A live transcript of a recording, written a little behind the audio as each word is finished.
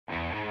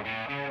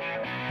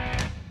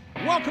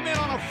Welcome in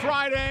on a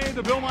Friday,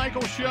 the Bill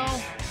Michaels Show.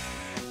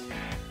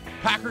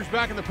 Packers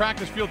back in the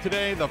practice field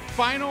today. The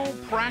final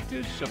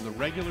practice of the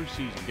regular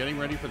season. Getting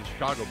ready for the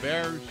Chicago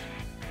Bears.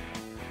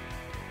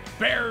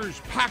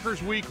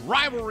 Bears-Packers week,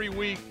 rivalry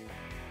week.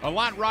 A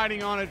lot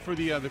riding on it for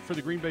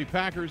the Green Bay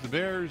Packers. The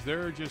Bears,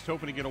 they're just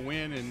hoping to get a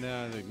win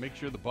and make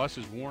sure the bus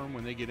is warm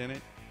when they get in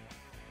it.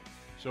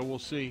 So we'll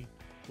see.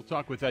 We'll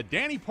talk with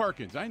Danny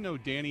Parkins. I know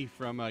Danny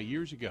from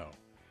years ago.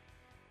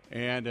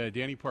 And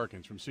Danny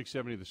Parkins from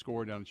 670 The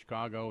Score down in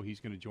Chicago.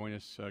 He's going to join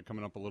us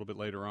coming up a little bit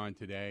later on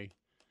today.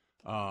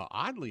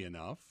 Oddly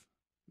enough,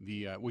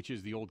 which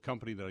is the old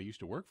company that I used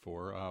to work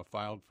for,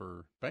 filed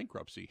for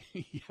bankruptcy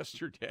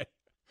yesterday.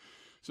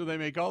 So they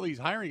make all these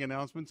hiring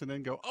announcements and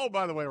then go, oh,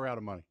 by the way, we're out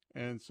of money.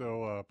 And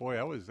so, boy,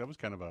 that was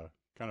kind of a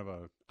I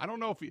don't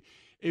know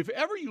if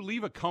ever you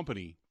leave a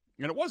company,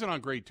 and it wasn't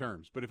on great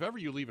terms, but if ever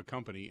you leave a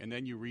company and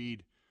then you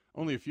read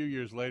only a few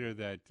years later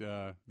that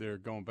they're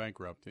going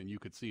bankrupt and you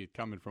could see it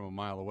coming from a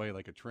mile away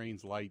like a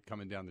train's light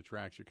coming down the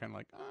tracks, you're kind of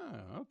like,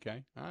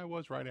 okay, I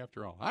was right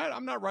after all.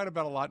 I'm not right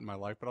about a lot in my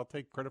life, but I'll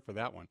take credit for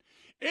that one.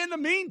 In the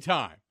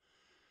meantime,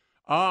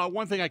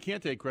 one thing I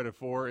can't take credit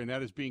for, and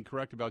that is being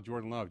correct about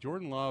Jordan Love.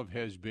 Jordan Love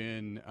has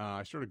been,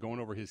 I started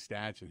going over his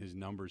stats and his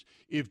numbers.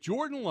 If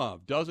Jordan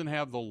Love doesn't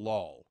have the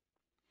lull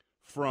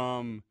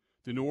from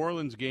the New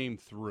Orleans game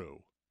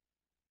through,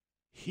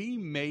 he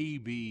may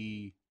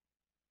be,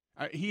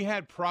 he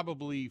had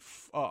probably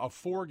a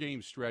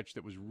 4-game stretch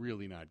that was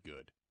really not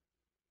good.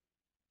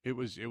 It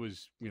was a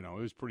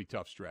pretty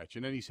tough stretch.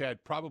 And then he's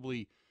had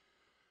probably,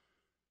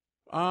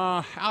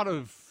 out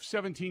of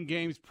 17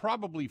 games,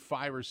 probably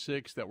 5 or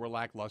 6 that were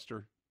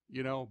lackluster,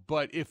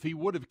 But if he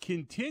would have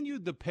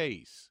continued the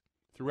pace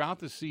throughout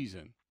the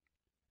season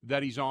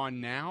that he's on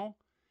now,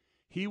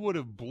 he would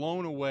have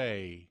blown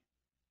away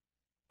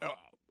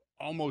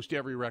almost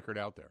every record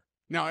out there.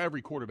 Now,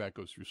 every quarterback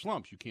goes through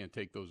slumps. You can't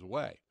take those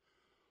away.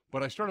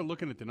 But I started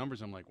looking at the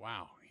numbers. I'm like,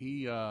 wow,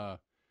 he's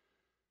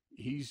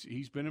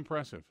been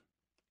impressive.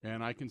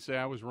 And I can say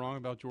I was wrong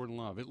about Jordan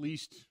Love, at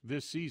least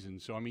this season.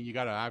 So, I mean, you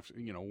got to,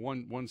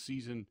 one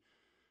season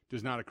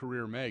does not a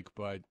career make,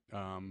 but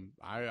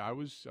I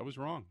was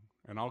wrong.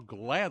 And I'll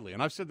gladly,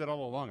 and I've said that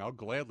all along, I'll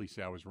gladly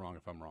say I was wrong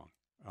if I'm wrong.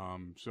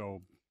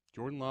 So,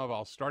 Jordan Love,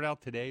 I'll start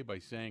out today by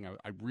saying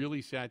I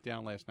really sat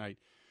down last night,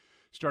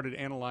 started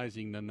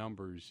analyzing the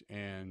numbers,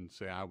 and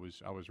say I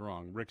was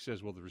wrong. Rick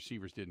says, well, the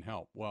receivers didn't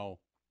help. Well,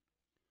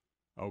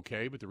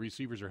 okay, but the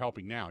receivers are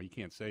helping now. You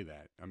can't say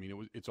that. I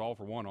mean, it's all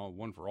for one,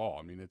 one for all.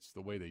 I mean, it's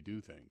the way they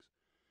do things.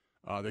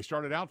 They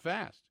started out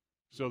fast,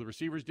 so the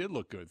receivers did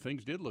look good.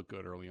 Things did look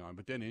good early on,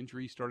 but then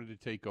injuries started to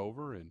take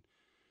over, and,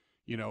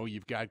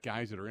 you've got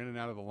guys that are in and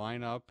out of the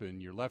lineup,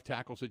 and your left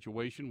tackle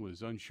situation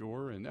was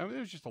unsure, and I mean,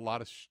 there's just a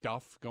lot of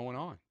stuff going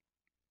on.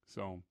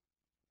 So,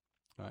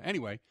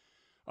 anyway,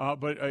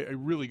 but a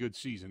really good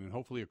season, and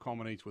hopefully it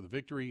culminates with a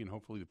victory, and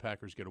hopefully the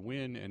Packers get a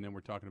win, and then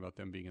we're talking about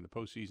them being in the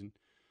postseason.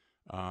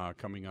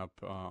 Coming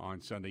up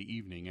on Sunday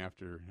evening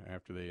after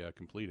they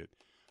complete it.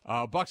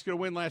 Bucs get a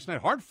win last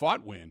night.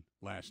 Hard-fought win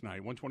last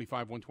night,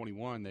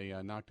 125-121. They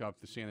knocked off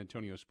the San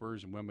Antonio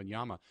Spurs and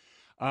Wembanyama.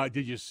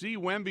 Did you see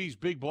Wemby's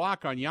big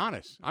block on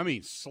Giannis? I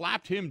mean,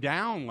 slapped him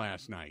down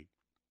last night.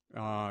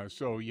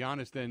 So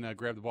Giannis then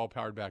grabbed the ball,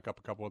 powered back up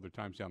a couple other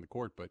times down the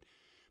court. But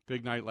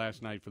big night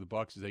last night for the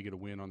Bucs as they get a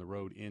win on the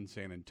road in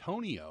San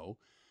Antonio.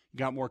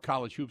 Got more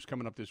college hoops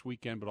coming up this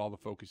weekend, but all the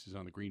focus is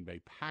on the Green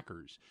Bay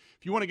Packers.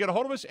 If you want to get a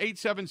hold of us,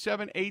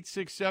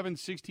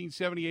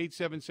 877-867-1670,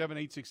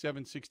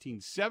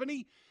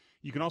 877-867-1670.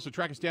 You can also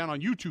track us down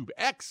on YouTube,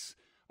 X,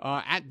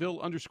 at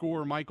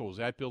Bill_Michaels,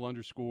 at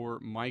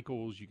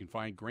Bill_Michaels. You can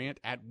find Grant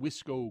at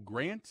Wisco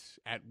Grant,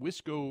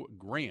 Wisco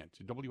Grant,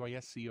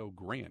 W-I-S-C-O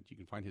Grant. You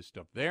can find his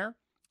stuff there,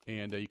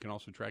 and you can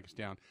also track us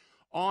down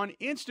on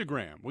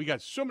Instagram. We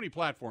got so many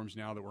platforms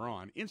now that we're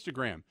on.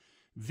 Instagram,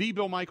 The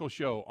Bill Michaels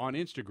Show on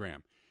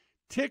Instagram.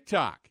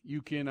 TikTok,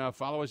 you can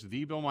follow us,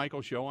 The Bill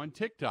Michaels Show on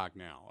TikTok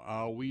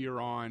now. We are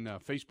on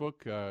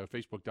Facebook,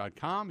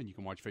 Facebook.com, and you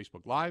can watch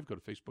Facebook Live. Go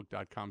to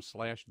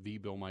Facebook.com/The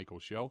Bill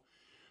Michaels Show.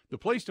 The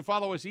place to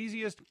follow us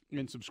easiest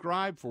and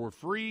subscribe for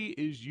free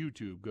is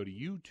YouTube. Go to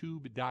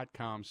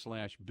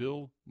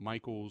YouTube.com/Bill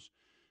Michaels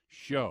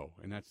Show.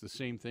 And that's the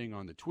same thing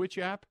on the Twitch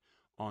app,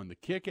 on the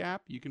Kick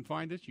app. You can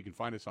find us. You can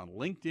find us on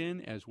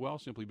LinkedIn as well,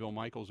 simply Bill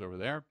Michaels over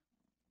there.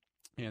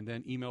 And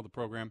then email the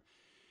program,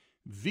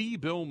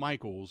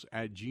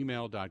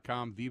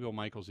 thebillmichaels@gmail.com,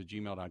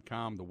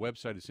 thebillmichaels@gmail.com. The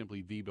website is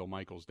simply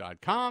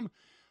thebillmichaels.com.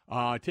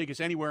 Take us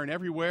anywhere and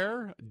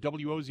everywhere.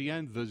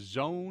 WOZN, The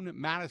Zone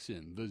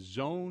Madison. The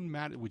Zone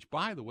Madison, which,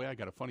 by the way, I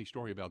got a funny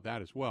story about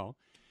that as well.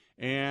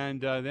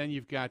 And then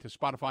you've got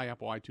Spotify,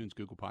 Apple, iTunes,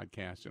 Google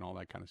Podcasts, and all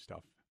that kind of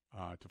stuff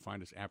to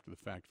find us after the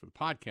fact for the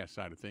podcast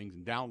side of things,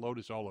 and download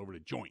us all over to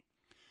Joint.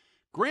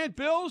 Grant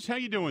Bills, how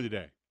you doing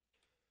today?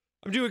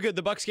 I'm doing good.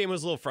 The Bucs game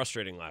was a little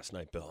frustrating last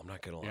night, Bill. I'm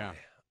not going to lie.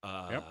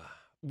 Yeah.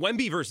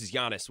 Wemby versus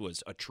Giannis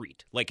was a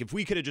treat. Like, if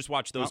we could have just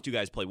watched those two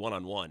guys play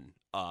one-on-one,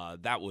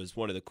 that was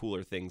one of the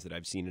cooler things that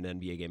I've seen in an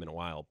NBA game in a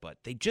while. But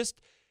they just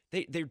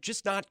they're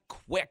just not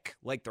quick.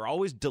 Like, they're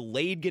always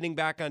delayed getting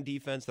back on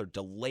defense. They're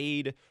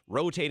delayed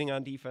rotating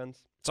on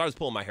defense. So I was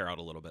pulling my hair out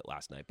a little bit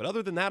last night. But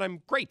other than that,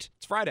 I'm great.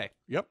 It's Friday.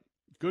 Yep.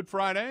 Good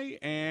Friday.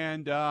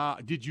 And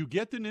did you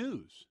get the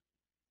news?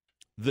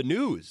 The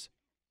news?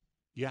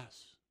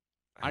 Yes.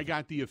 I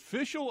got the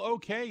official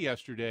okay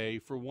yesterday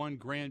for one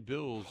Grant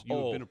Bills. You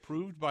have been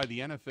approved by the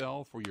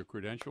NFL for your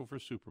credential for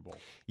Super Bowl.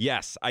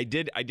 Yes, I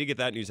did get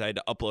that news. I had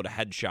to upload a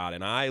headshot,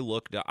 and I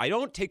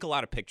don't take a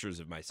lot of pictures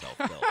of myself,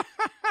 Bill.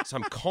 So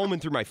I'm combing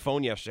through my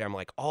phone yesterday. I'm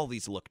like, all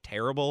these look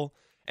terrible.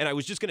 And I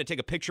was just going to take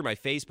a picture of my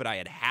face, but I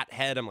had hat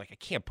head. I'm like, I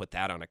can't put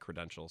that on a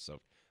credential. So it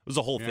was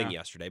a whole thing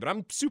yesterday. But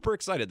I'm super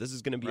excited. This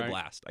is going to be a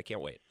blast. I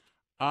can't wait.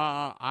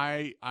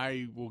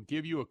 I will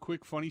give you a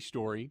quick funny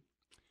story.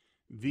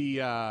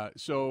 For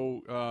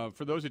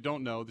those that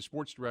don't know, the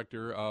sports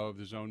director of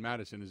the Zone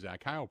Madison is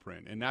Zach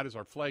Heilprin, and that is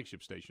our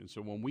flagship station.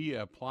 So when we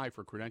apply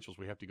for credentials,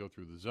 we have to go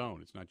through the Zone.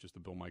 It's not just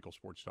the Bill Michaels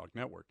Sports Talk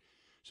Network.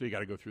 So you got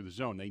to go through the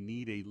Zone. They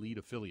need a lead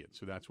affiliate,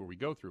 so that's where we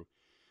go through.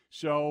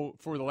 So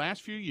for the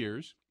last few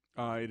years,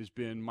 it has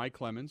been Mike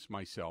Clemens,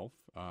 myself,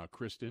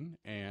 Kristen,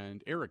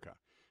 and Erica.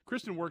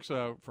 Kristen works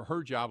for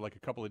her job like a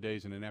couple of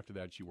days, and then after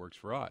that she works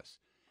for us.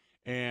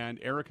 And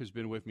Erica's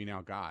been with me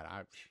now, God,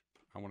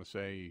 I want to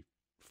say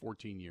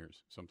 14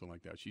 years, something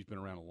like that. She's been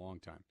around a long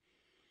time.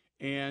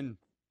 And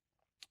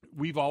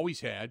we've always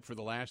had, for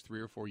the last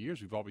 3 or 4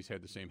 years, we've always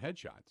had the same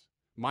headshots.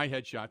 My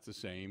headshot's the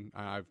same.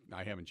 I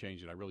haven't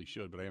changed it. I really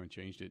should, but I haven't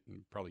changed it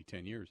in probably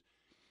 10 years.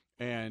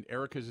 And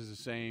Erica's is the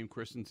same.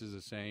 Kristen's is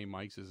the same.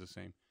 Mike's is the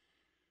same.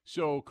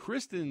 So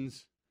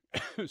Kristen's,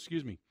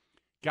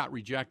 got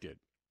rejected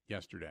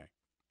yesterday.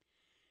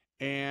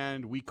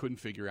 And we couldn't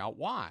figure out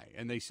why.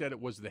 And they said it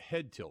was the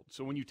head tilt.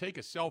 So when you take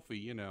a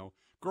selfie,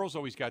 girls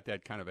always got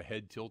that kind of a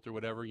head tilt or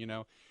whatever,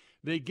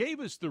 They gave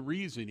us the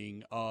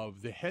reasoning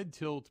of the head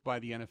tilt by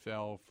the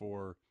NFL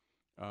for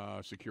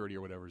security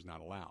or whatever is not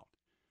allowed.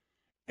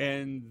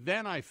 And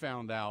then I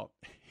found out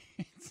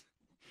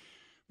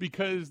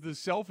because the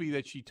selfie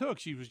that she took,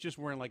 she was just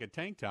wearing like a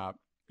tank top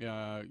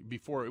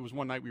before. It was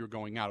one night we were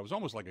going out. It was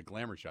almost like a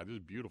glamour shot. This is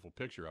a beautiful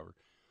picture of her.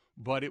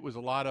 But it was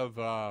a lot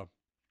of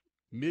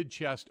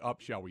mid-chest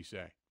up, shall we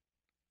say.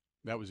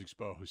 That was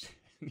exposed.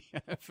 The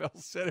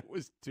NFL said it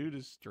was too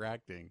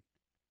distracting.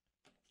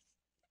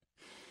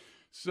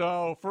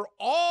 So for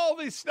all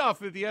this stuff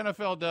that the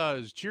NFL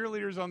does,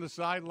 cheerleaders on the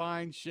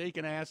sidelines,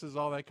 shaking asses,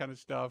 all that kind of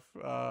stuff,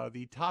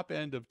 the top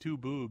end of 2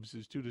 boobs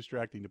is too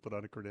distracting to put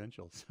on a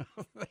credential.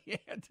 So they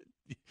had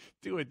to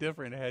do a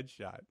different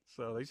headshot.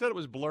 So they said it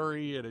was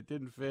blurry and it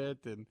didn't fit.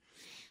 And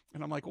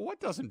I'm like, well, what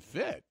doesn't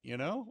fit?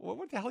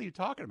 What the hell are you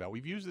talking about?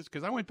 We've used this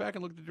because I went back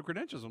and looked at the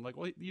credentials. I'm like,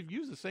 well, you've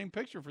used the same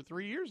picture for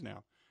 3 years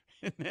now.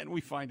 And then we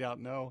find out,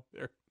 no,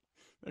 they're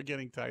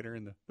getting tighter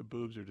and the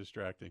boobs are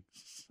distracting.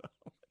 So,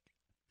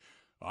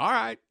 all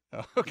right.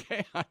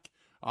 Okay.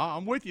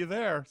 I'm with you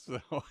there.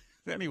 So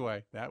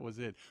anyway, that was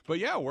it. But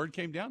yeah, word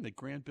came down that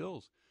Grant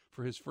Bills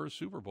for his first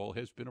Super Bowl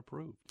has been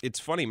approved.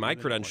 It's funny. My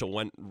credential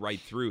went right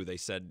through. They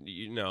said,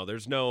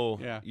 there's no,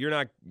 you're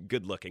not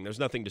good looking. There's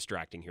nothing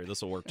distracting here.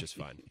 This will work just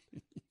fine.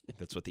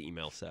 That's what the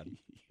email said.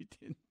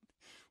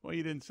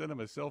 You didn't send him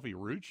a selfie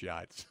root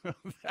shot. So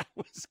that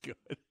was good.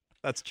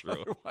 That's true.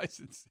 Otherwise,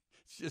 it's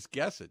just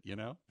guess it,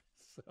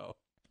 So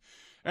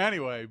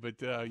anyway, but,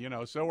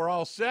 so we're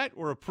all set.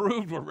 We're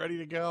approved. We're ready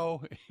to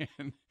go.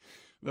 And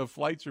the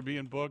flights are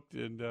being booked,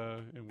 and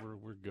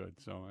we're good.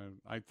 So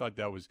I thought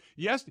that was,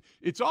 yes,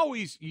 it's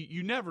always,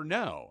 you never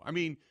know. I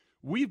mean,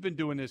 we've been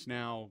doing this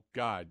now,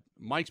 God,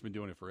 Mike's been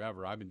doing it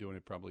forever. I've been doing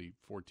it probably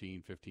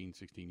 14, 15,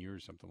 16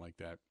 years, something like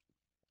that,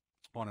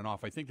 on and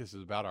off. I think this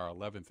is about our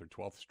 11th or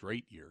 12th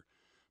straight year.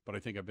 But I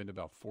think I've been to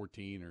about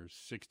 14 or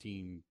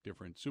 16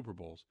 different Super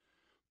Bowls.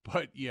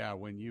 But yeah,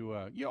 when you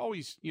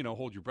always,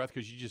 hold your breath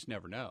because you just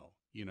never know.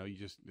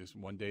 This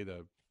one day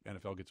the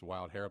NFL gets a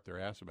wild hair up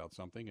their ass about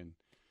something and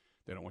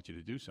they don't want you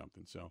to do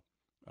something. So,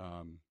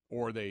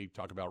 or they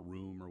talk about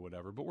room or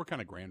whatever, but we're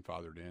kind of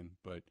grandfathered in.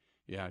 But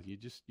yeah,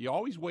 you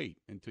always wait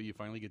until you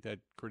finally get that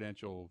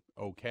credential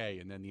okay.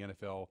 And then the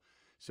NFL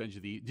sends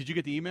you did you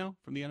get the email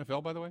from the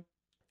NFL, by the way?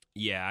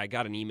 Yeah, I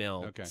got an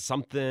email,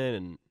 something,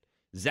 and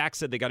Zach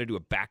said they got to do a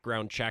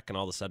background check, and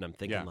all of a sudden I'm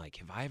thinking,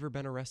 have I ever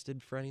been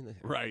arrested for anything?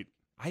 Right.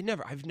 I've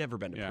never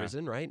been to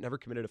prison, right? Never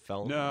committed a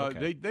felony? No,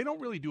 okay. They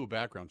don't really do a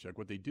background check.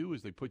 What they do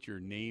is they put your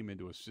name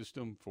into a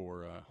system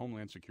for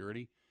Homeland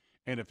Security,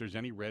 and if there's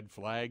any red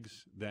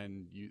flags,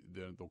 then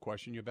they'll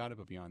question you about it,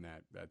 but beyond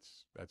that,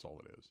 that's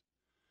all it is.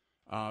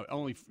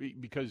 Only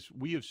because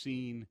we have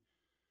seen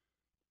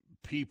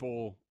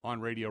people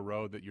on Radio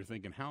Row that you're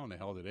thinking, how in the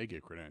hell did they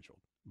get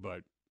credentialed?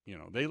 But,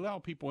 they allow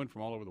people in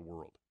from all over the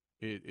world.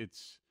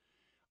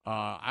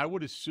 I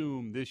would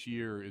assume this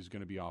year is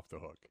going to be off the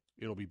hook.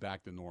 It'll be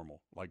back to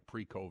normal, like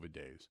pre-COVID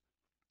days.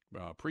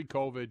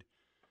 Pre-COVID,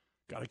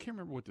 God, I can't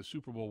remember what the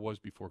Super Bowl was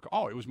before.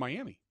 Oh, it was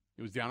Miami.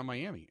 It was down in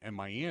Miami, and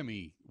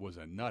Miami was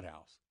a nut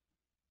house.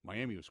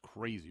 Miami was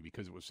crazy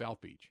because it was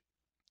South Beach.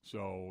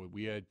 So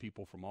we had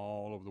people from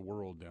all over the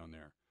world down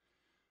there.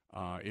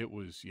 It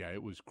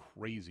was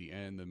crazy.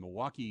 And the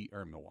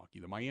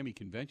the Miami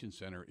Convention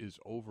Center is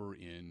over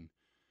in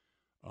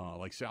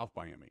like South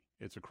Miami.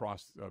 It's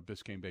across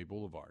Biscayne Bay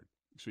Boulevard.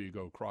 So you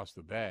go across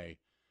the bay.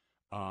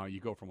 You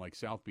go from like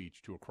South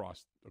Beach to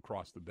across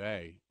the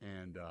bay,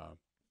 and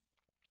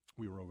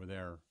we were over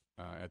there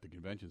at the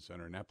convention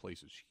center, and that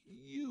place is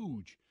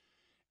huge.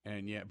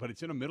 And yeah, but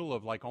it's in the middle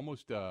of like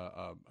almost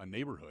a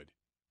neighborhood,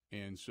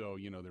 and so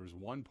there was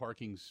one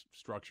parking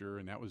structure,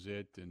 and that was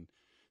it. And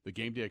the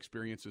game day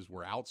experiences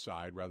were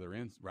outside rather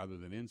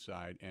than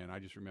inside. And I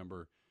just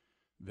remember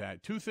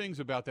that two things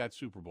about that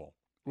Super Bowl.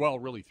 Well,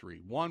 really three.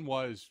 One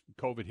was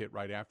COVID hit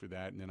right after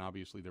that, and then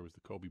obviously there was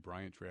the Kobe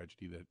Bryant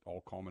tragedy that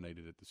all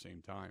culminated at the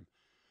same time.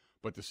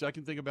 But the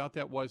second thing about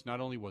that was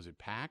not only was it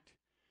packed,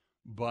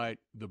 but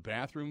the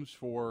bathrooms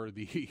for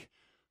the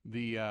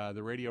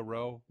Radio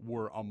Row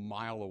were a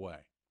mile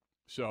away.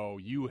 So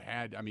you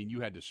had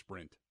to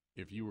sprint.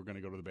 If you were going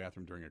to go to the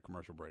bathroom during a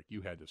commercial break,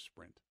 you had to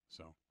sprint.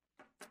 So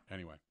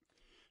anyway,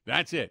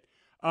 that's it.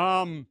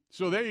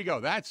 So there you go.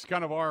 That's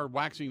kind of our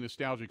waxing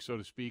nostalgic, so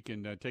to speak,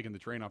 and taking the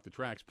train off the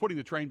tracks, putting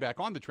the train back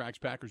on the tracks,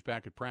 Packers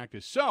back at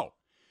practice. So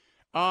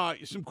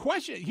some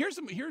question. Here's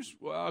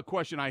a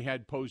question I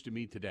had posed to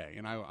me today,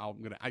 and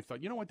I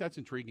thought, you know what, that's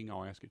intriguing.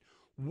 I'll ask it.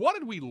 What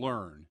did we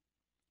learn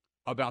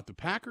about the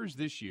Packers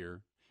this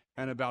year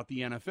and about the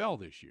NFL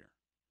this year?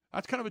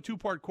 That's kind of a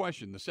two-part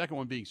question. The second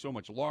one being so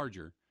much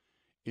larger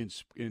in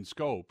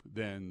scope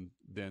than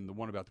the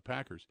one about the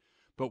Packers.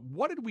 But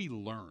what did we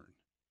learn?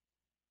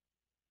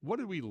 What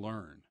did we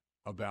learn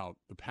about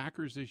the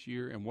Packers this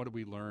year, and what did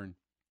we learn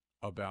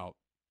about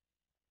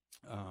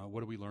the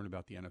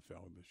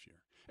NFL this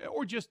year,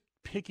 or just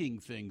picking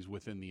things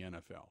within the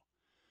NFL?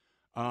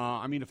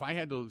 I mean, if I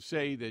had to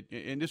say that,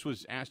 and this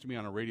was asked to me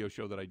on a radio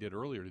show that I did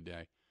earlier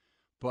today,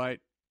 but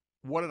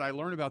what did I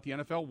learn about the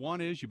NFL?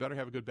 One is you better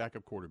have a good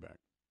backup quarterback.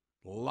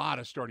 A lot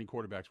of starting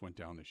quarterbacks went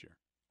down this year,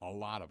 a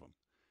lot of them.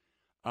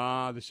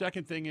 The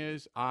second thing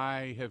is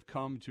I have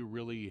come to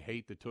really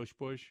hate the tush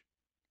push.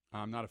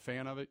 I'm not a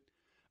fan of it.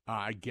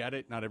 I get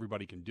it. Not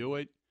everybody can do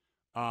it.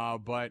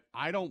 But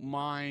I don't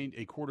mind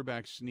a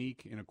quarterback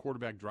sneak and a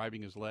quarterback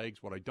driving his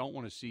legs. What I don't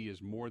want to see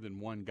is more than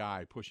one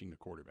guy pushing the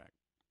quarterback.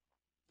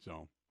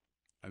 So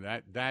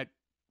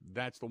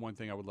that's the one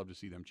thing I would love to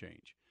see them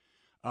change.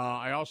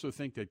 I also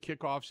think that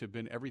kickoffs have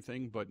been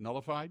everything but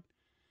nullified.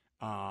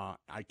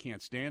 I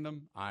can't stand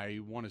them. I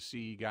want to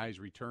see guys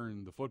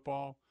return the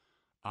football.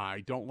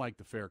 I don't like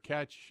the fair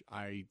catch.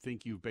 I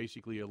think you've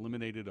basically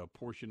eliminated a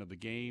portion of the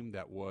game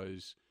that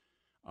was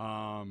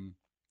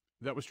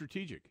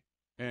strategic,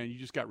 and you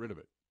just got rid of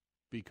it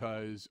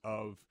because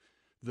of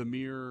the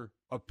mere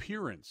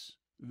appearance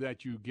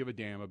that you give a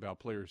damn about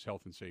players'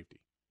 health and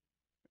safety.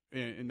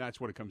 And that's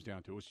what it comes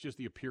down to. It's just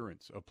the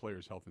appearance of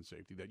players' health and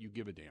safety that you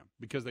give a damn,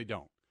 because they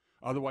don't.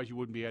 Otherwise, you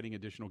wouldn't be adding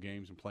additional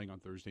games and playing on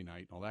Thursday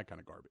night and all that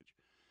kind of garbage.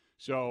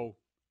 So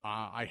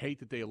I hate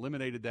that they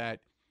eliminated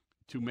that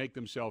to make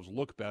themselves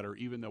look better,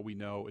 even though we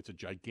know it's a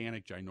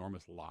gigantic,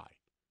 ginormous lie.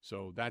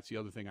 So that's the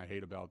other thing I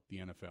hate about the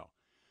NFL.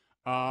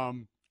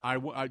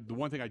 The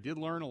one thing I did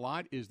learn a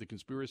lot is the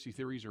conspiracy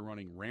theories are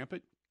running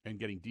rampant and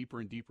getting deeper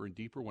and deeper and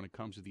deeper when it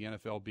comes to the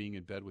NFL being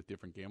in bed with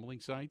different gambling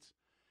sites,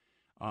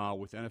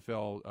 with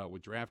NFL,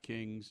 with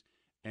DraftKings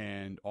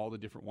and all the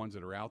different ones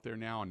that are out there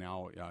now. And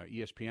now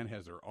ESPN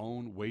has their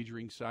own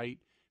wagering site.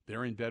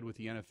 They're in bed with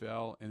the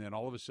NFL. And then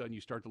all of a sudden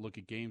you start to look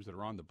at games that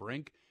are on the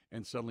brink,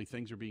 and suddenly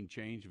things are being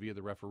changed via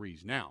the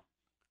referees. Now,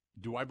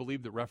 do I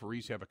believe that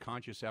referees have a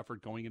conscious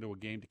effort going into a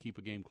game to keep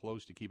a game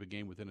close, to keep a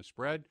game within a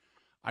spread?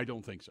 I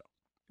don't think so,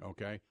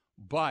 okay?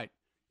 But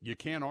you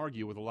can't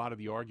argue with a lot of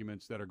the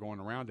arguments that are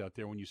going around out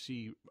there when you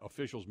see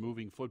officials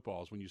moving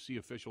footballs, when you see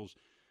officials,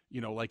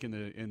 like in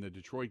the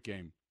Detroit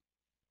game,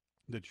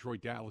 the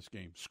Detroit-Dallas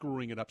game,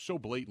 screwing it up, so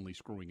blatantly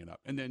screwing it up,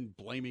 and then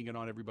blaming it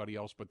on everybody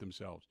else but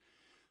themselves.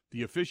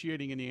 The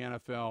officiating in the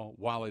NFL,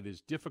 while it is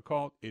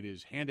difficult, it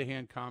is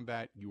hand-to-hand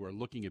combat. You are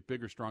looking at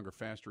bigger, stronger,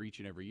 faster each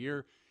and every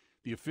year.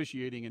 The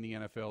officiating in the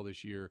NFL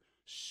this year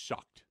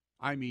sucked.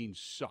 I mean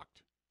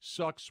sucked.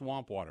 Sucked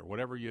swamp water,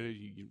 whatever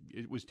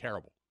it was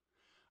terrible.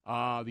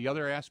 The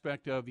other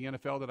aspect of the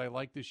NFL that I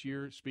liked this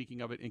year, speaking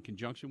of it in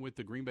conjunction with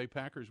the Green Bay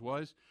Packers,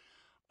 was,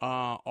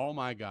 oh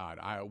my God,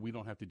 we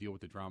don't have to deal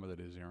with the drama that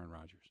is Aaron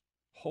Rodgers.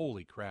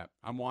 Holy crap.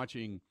 I'm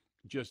watching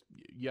just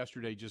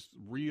yesterday, just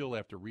reel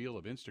after reel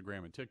of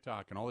Instagram and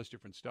TikTok and all this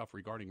different stuff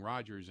regarding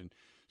Rodgers and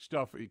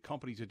stuff,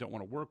 companies that don't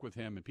want to work with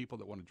him and people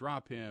that want to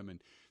drop him, and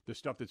the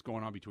stuff that's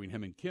going on between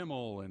him and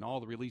Kimmel and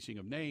all the releasing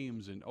of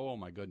names. And oh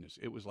my goodness,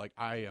 it was like,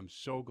 I am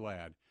so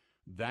glad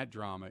that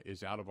drama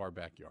is out of our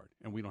backyard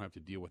and we don't have to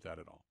deal with that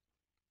at all.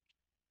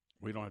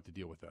 We don't have to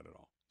deal with that at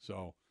all.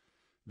 So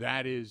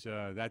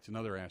that's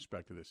another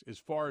aspect of this. As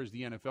far as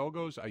the NFL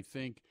goes, I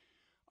think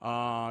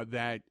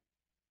that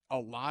a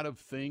lot of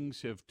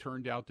things have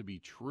turned out to be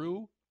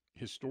true,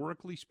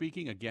 historically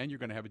speaking. Again, you're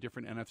going to have a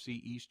different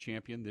NFC East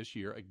champion this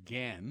year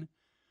again,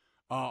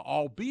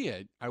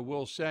 albeit I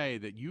will say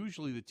that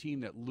usually the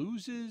team that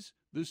loses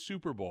the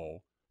Super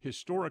Bowl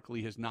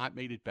historically has not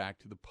made it back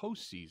to the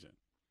postseason.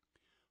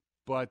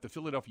 but the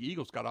Philadelphia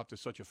Eagles got off to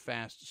such a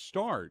fast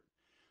start.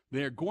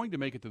 They're going to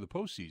make it to the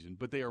postseason,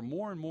 but they are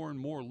more and more and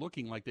more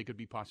looking like they could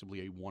be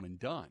possibly a one and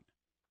done.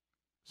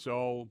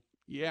 So,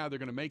 yeah, they're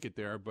going to make it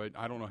there, but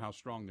I don't know how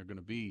strong they're going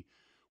to be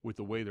with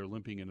the way they're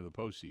limping into the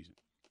postseason.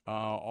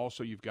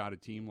 Also, you've got a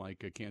team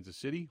like Kansas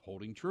City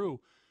holding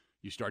true.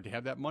 You start to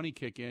have that money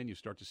kick in. You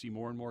start to see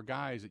more and more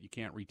guys that you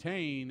can't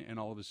retain, and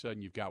all of a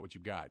sudden you've got what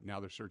you've got.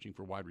 Now they're searching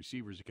for wide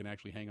receivers that can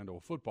actually hang onto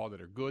a football,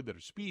 that are good, that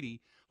are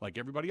speedy, like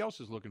everybody else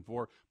is looking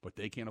for, but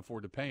they can't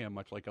afford to pay them,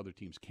 much like other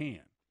teams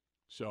can.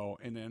 So,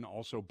 and then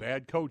also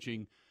bad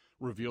coaching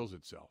reveals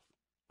itself.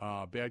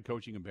 Bad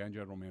coaching and bad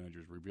general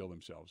managers reveal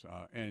themselves.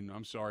 And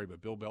I'm sorry, but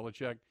Bill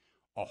Belichick,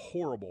 a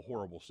horrible,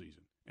 horrible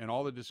season. And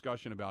all the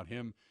discussion about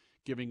him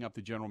giving up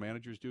the general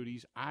manager's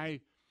duties,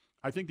 I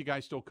think the guy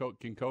still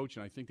can coach,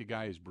 and I think the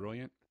guy is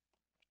brilliant.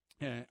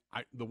 And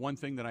the one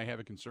thing that I have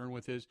a concern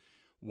with is,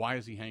 why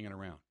is he hanging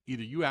around?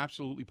 Either you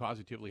absolutely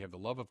positively have the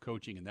love of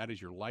coaching, and that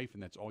is your life,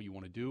 and that's all you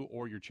want to do,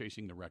 or you're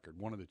chasing the record,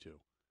 one of the two.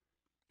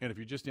 And if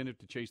you're just in it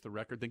to chase the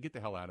record, then get the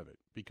hell out of it,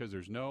 because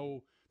there's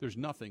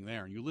nothing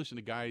there. And you listen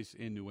to guys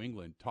in New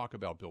England talk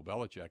about Bill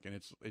Belichick, and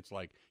it's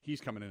like he's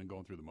coming in and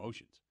going through the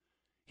motions.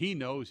 He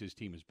knows his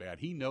team is bad.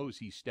 He knows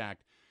he's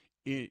stacked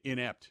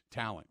inept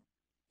talent.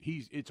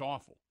 It's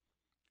awful.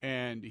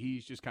 And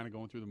he's just kind of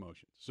going through the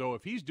motions. So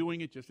if he's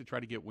doing it just to try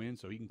to get wins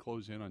so he can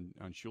close in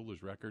on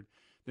Schuler's record,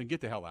 then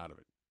get the hell out of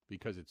it,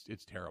 because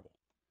it's terrible.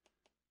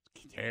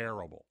 It's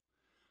terrible.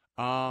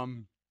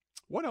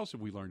 What else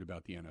have we learned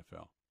about the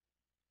NFL?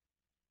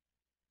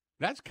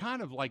 That's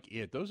kind of like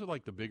it. Those are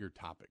like the bigger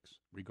topics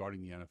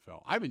regarding the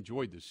NFL. I've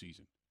enjoyed this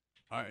season.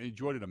 I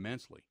enjoyed it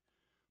immensely.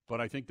 But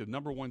I think the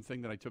number one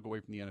thing that I took away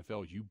from the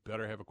NFL is you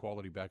better have a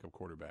quality backup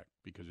quarterback.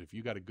 Because if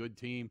you got a good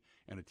team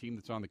and a team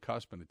that's on the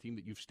cusp and a team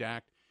that you've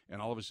stacked, and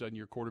all of a sudden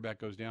your quarterback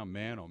goes down,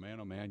 man, oh man,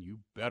 oh man, you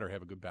better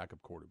have a good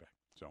backup quarterback.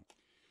 So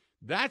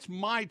that's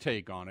my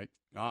take on it.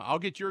 I'll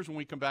get yours when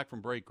we come back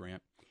from break,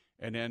 Grant.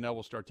 And then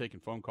we'll start taking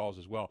phone calls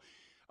as well.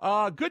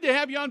 Good to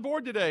have you on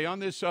board today on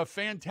this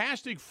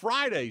fantastic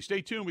Friday.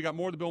 Stay tuned. We got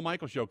more of the Bill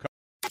Michaels Show coming.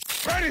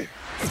 Ready?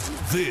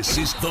 This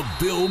is the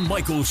Bill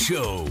Michaels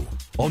Show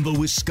on the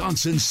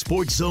Wisconsin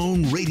Sports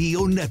Zone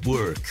Radio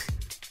Network.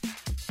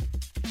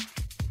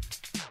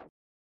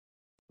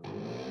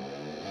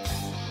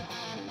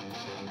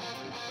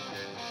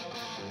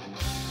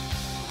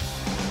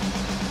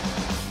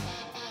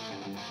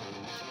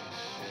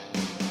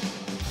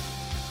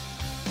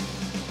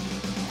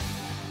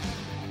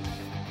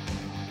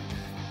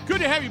 Good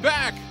to have you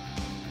back.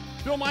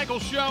 Bill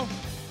Michaels Show.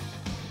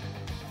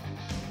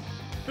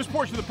 This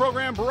portion of the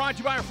program brought to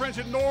you by our friends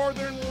at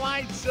Northern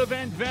Lights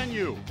Event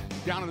Venue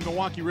down in the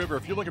Milwaukee River.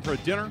 If you're looking for a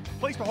dinner,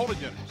 place to hold a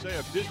dinner, say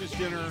a business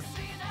dinner,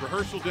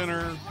 rehearsal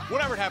dinner,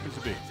 whatever it happens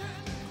to be,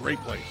 great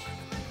place.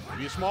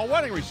 Maybe a small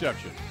wedding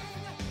reception,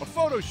 a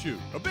photo shoot,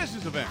 a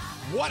business event,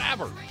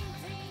 whatever.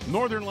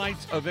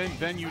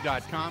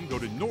 NorthernLightsEventVenue.com. Go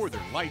to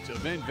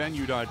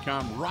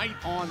NorthernLightsEventVenue.com, right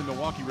on the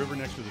Milwaukee River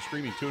next to the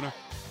Screaming Tuna.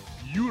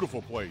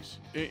 Beautiful place.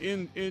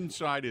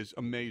 Inside is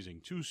amazing.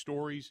 2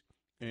 stories.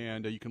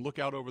 And you can look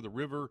out over the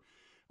river.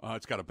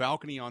 It's got a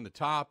balcony on the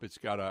top. It's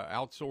got an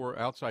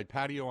outside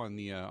patio on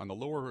the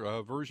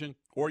lower version.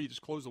 Or you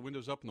just close the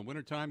windows up in the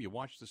wintertime. You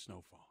watch the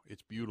snowfall.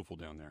 It's beautiful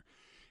down there.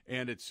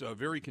 And it's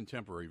very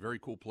contemporary, very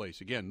cool place.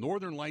 Again,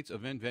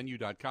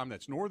 NorthernLightsEventVenue.com.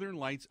 That's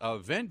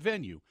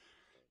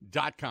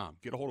NorthernLightsEventVenue.com.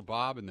 Get a hold of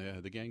Bob and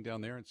the gang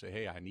down there and say,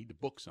 hey, I need to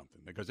book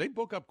something. Because they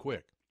book up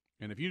quick.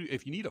 And if you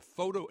need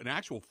an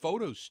actual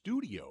photo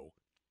studio,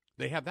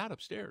 they have that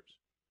upstairs.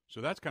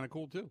 So that's kind of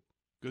cool, too.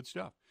 Good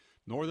stuff.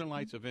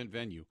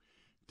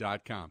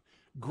 NorthernLightsEventVenue.com.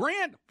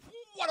 Grant,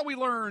 what did we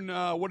learn?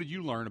 What did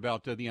you learn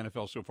about the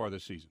NFL so far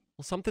this season?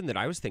 Well, something that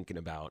I was thinking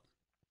about,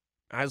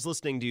 I was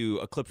listening to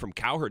a clip from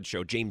Cowherd's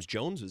show. James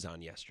Jones was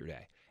on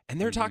yesterday,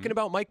 and they're talking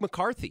about Mike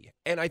McCarthy.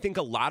 And I think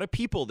a lot of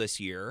people this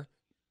year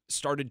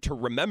started to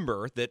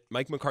remember that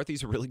Mike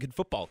McCarthy's a really good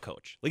football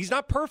coach. Like, he's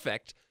not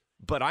perfect,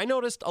 but I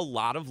noticed a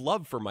lot of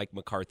love for Mike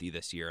McCarthy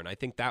this year, and I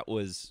think that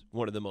was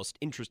one of the most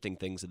interesting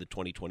things of the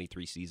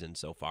 2023 season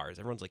so far, is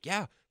everyone's like,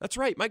 yeah, that's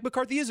right. Mike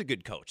McCarthy is a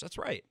good coach. That's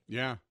right.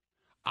 Yeah.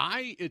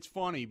 It's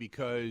funny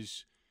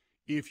because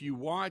if you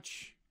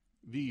watch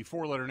the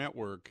Four-Letter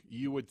Network,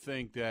 you would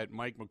think that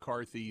Mike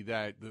McCarthy,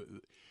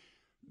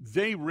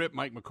 they rip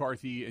Mike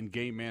McCarthy and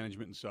game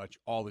management and such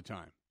all the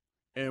time.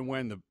 And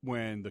when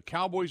the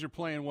Cowboys are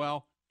playing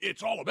well,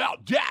 it's all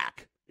about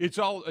Dak. It's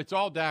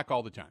all Dak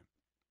all the time.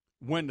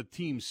 When the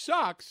team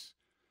sucks,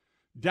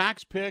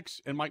 Dak's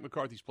picks and Mike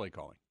McCarthy's play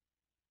calling.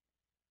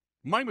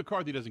 Mike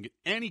McCarthy doesn't get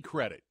any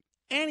credit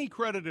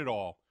at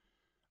all.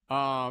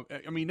 I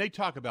mean, they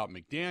talk about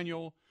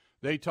McDaniel.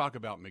 They talk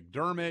about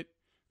McDermott.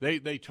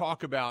 They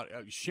talk about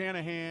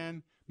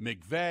Shanahan,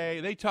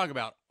 McVay. They talk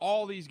about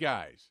all these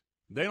guys.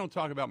 They don't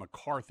talk about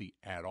McCarthy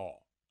at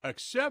all,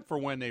 except for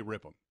when they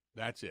rip him.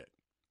 That's it.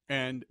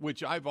 And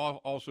which I've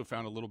also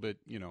found a little bit,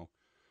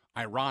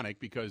 ironic,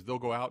 because they'll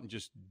go out and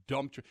just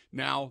dump.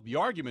 Now, the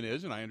argument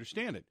is, and I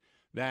understand it,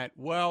 that,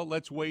 well,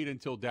 let's wait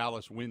until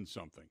Dallas wins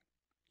something.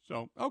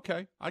 So,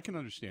 okay, I can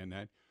understand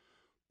that.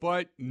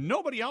 but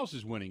nobody else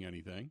is winning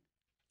anything.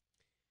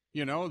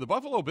 You know, the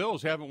Buffalo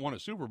Bills haven't won a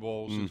Super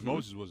Bowl since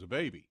Moses was a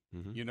baby.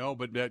 You know,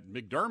 but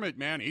McDermott,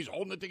 man, he's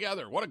holding it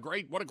together. What a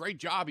great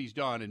job he's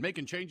done and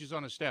making changes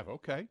on his staff.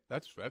 Okay,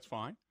 that's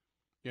fine.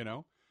 You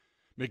know,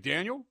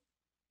 McDaniel,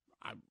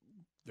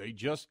 they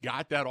just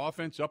got that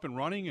offense up and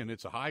running, and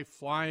it's a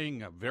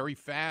high-flying, very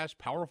fast,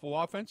 powerful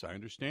offense. I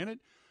understand it.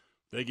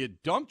 They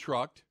get dump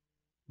trucked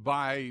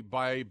by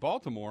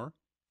Baltimore.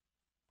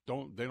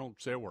 They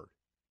don't say a word.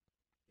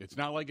 It's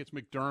not like it's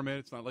McDermott.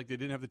 It's not like they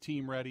didn't have the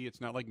team ready.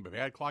 It's not like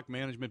bad clock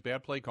management,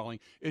 bad play calling.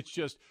 It's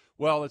just,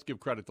 well, let's give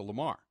credit to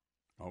Lamar.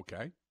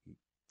 Okay.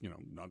 You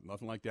know,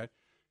 nothing like that.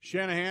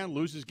 Shanahan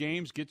loses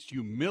games, gets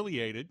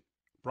humiliated.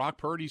 Brock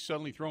Purdy's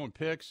suddenly throwing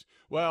picks.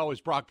 Well,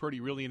 is Brock Purdy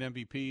really an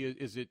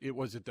MVP?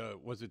 Was it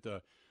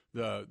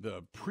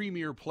the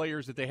premier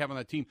players that they have on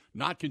that team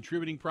not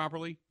contributing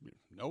properly?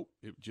 Nope.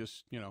 It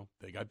just, you know,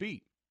 they got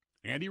beat.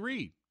 Andy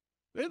Reid.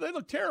 They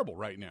look terrible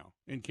right now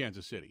in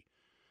Kansas City.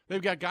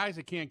 They've got guys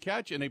that can't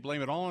catch, and they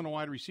blame it all on the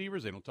wide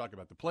receivers. They don't talk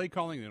about the play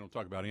calling. They don't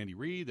talk about Andy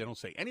Reid. They don't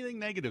say anything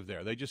negative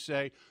there. They just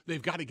say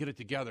they've got to get it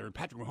together, and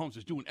Patrick Mahomes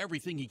is doing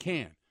everything he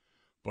can.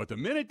 But the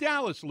minute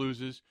Dallas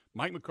loses,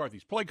 Mike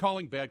McCarthy's play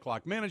calling, bad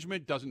clock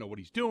management, doesn't know what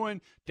he's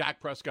doing,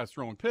 Dak Prescott's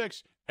throwing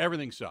picks,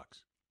 everything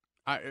sucks.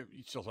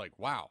 It's just like,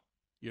 wow,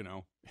 you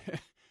know.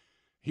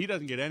 He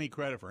doesn't get any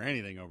credit for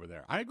anything over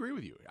there. I agree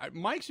with you.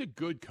 Mike's a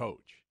good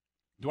coach.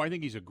 Do I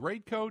think he's a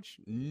great coach?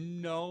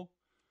 No.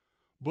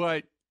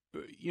 But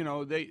you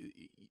know,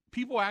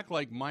 people act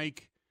like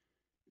Mike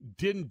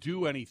didn't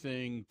do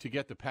anything to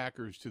get the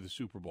Packers to the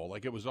Super Bowl,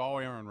 like it was all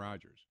Aaron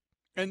Rodgers.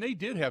 And they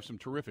did have some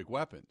terrific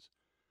weapons.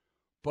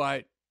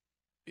 But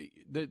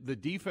the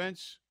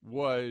defense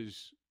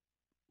was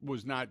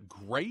not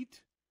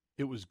great.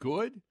 It was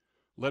good,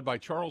 led by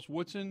Charles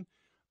Woodson,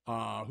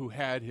 who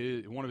had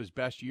one of his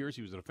best years.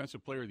 He was the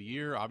Defensive Player of the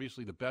Year,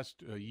 obviously the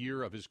best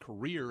year of his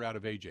career out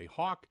of A.J.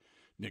 Hawk.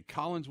 Nick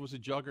Collins was a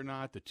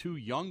juggernaut. The two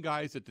young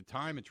guys at the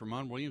time,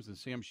 Tramon Williams and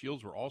Sam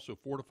Shields, were also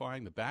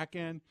fortifying the back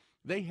end.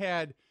 They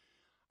had,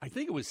 I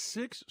think it was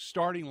 6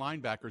 starting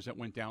linebackers that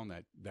went down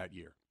that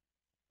year.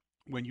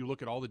 When you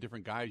look at all the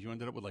different guys, you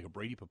ended up with like a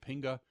Brady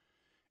Papinga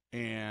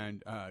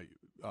and,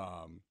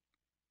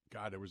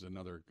 there was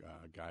another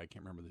guy. I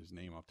can't remember his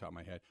name off the top of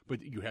my head.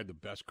 But you had the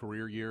best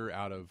career year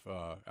out of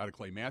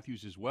Clay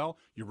Matthews as well.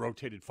 You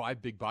rotated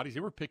 5 big bodies. They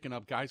were picking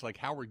up guys like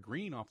Howard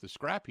Green off the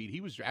scrap heap. He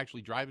was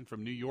actually driving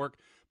from New York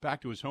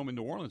back to his home in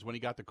New Orleans when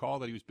he got the call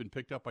that he was been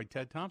picked up by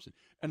Ted Thompson.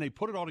 And they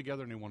put it all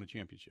together and they won a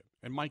championship.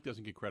 And Mike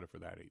doesn't get credit for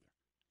that either.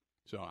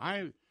 So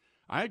I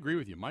agree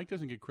with you. Mike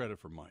doesn't get credit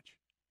for much.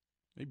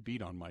 They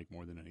beat on Mike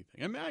more than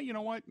anything. And you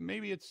know what?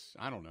 Maybe it's,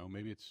 I don't know,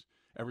 maybe it's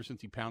ever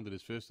since he pounded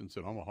his fist and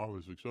said, I'm a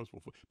highly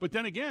successful. But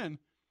then again,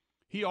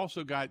 he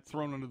also got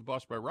thrown under the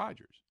bus by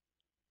Rodgers.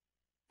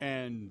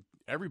 And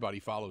everybody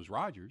follows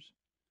Rodgers,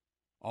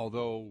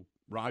 although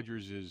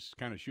Rodgers is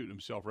kind of shooting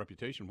himself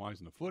reputation-wise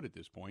in the foot at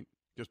this point,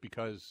 just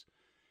because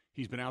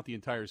he's been out the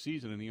entire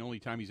season, and the only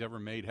time he's ever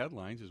made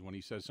headlines is when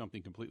he says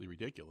something completely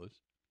ridiculous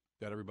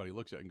that everybody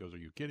looks at and goes, are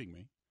you kidding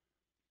me?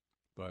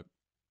 But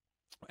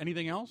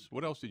anything else?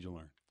 What else did you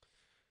learn?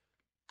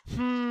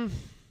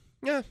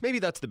 Yeah, maybe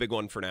that's the big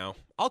one for now.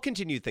 I'll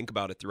continue to think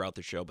about it throughout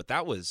the show, but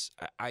that was,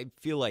 I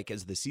feel like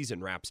as the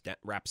season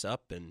wraps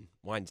up and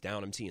winds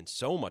down, I'm seeing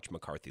so much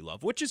McCarthy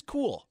love, which is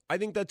cool. I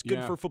think that's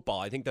good for football.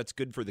 I think that's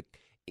good for the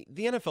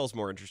NFL's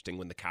more interesting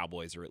when the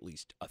Cowboys are at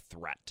least a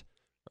threat,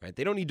 right?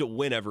 They don't need to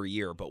win every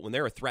year, but when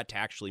they're a threat to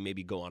actually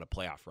maybe go on a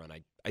playoff run,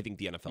 I think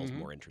the NFL's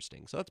more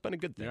interesting. So that's been a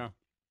good thing.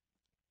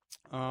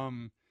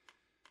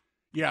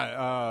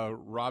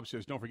 Rob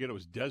says, don't forget it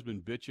was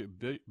Desmond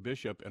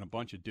Bishop and a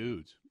bunch of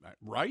dudes.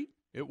 Right?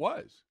 It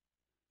was.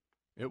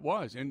 It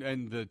was.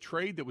 And the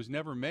trade that was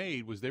never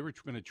made was they were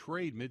going to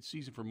trade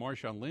midseason for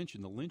Marshawn Lynch,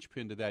 and the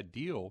linchpin to that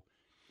deal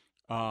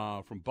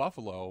from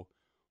Buffalo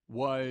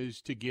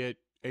was to get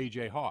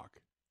A.J.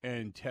 Hawk.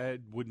 And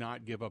Ted would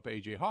not give up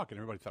A.J. Hawk. And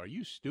everybody thought, are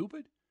you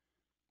stupid?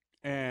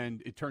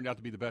 And it turned out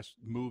to be the best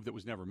move that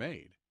was never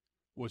made.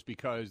 Was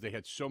because they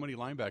had so many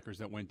linebackers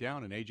that went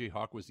down, and A.J.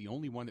 Hawk was the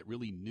only one that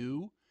really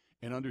knew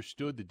and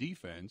understood the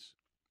defense.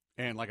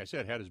 And like I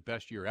said, had his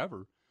best year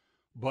ever,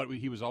 but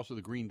he was also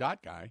the green dot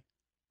guy.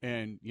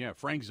 And,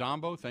 Frank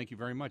Zombo, thank you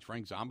very much.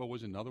 Frank Zombo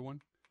was another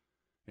one.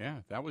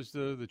 Yeah, that was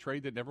the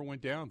trade that never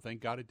went down.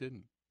 Thank God it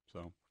didn't.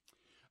 So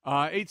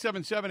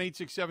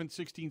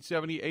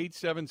 877-867-1670,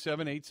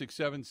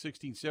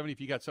 877-867-1670.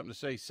 If you got something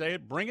to say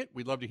it. Bring it.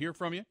 We'd love to hear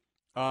from you.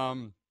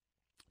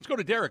 Let's go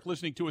to Derek,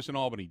 listening to us in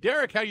Albany.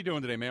 Derek, how you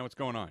doing today, man? What's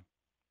going on?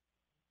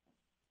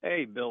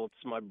 Hey, Bill,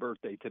 it's my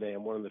birthday today.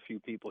 I'm one of the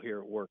few people here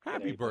at work today.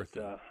 Happy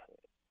birthday.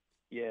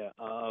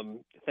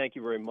 Thank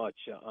you very much.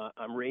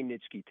 I'm Ray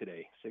Nitschke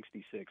today,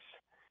 66.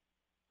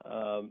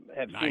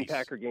 Have seen Nice.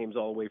 Packer games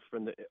all the way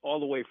from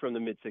the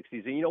mid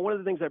 '60s. And one of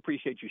the things I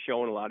appreciate you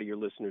showing, a lot of your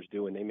listeners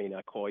do, and they may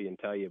not call you and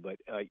tell you, but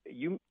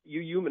you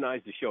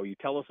humanize the show. You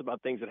tell us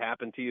about things that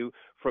happen to you,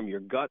 from your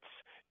guts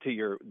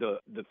to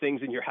the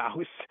things in your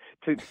house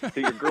to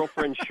your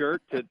girlfriend's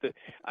shirt.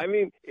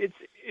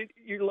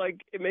 You're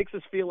like, it makes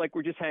us feel like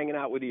we're just hanging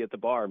out with you at the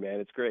bar, man.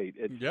 It's great.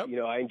 Yep.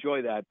 I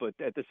enjoy that, but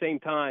at the same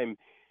time,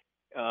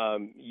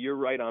 you're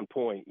right on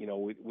point,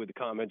 with the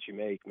comments you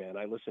make, man.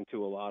 I listen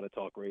to a lot of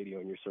talk radio,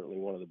 and you're certainly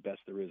one of the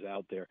best there is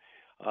out there.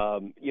 I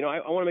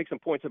want to make some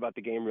points about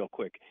the game real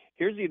quick.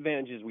 Here's the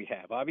advantages we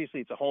have.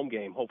 Obviously, it's a home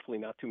game. Hopefully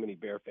not too many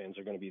Bear fans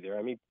are going to be there.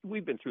 I mean,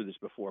 we've been through this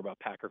before about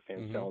Packer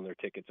fans selling their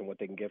tickets and what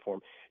they can get for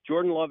them.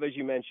 Jordan Love, as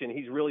you mentioned,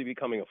 he's really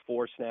becoming a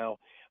force now.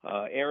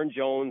 Aaron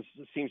Jones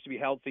seems to be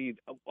healthy.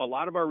 A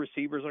lot of our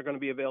receivers are going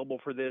to be available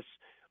for this.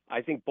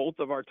 I think both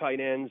of our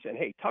tight ends, and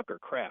hey, Tucker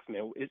Kraft,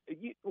 man,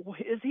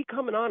 is he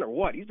coming on or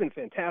what? He's been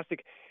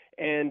fantastic.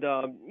 And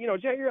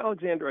Jair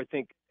Alexander, I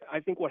think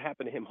what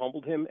happened to him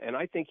humbled him, and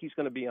I think he's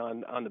going to be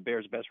on the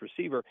Bears' best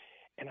receiver.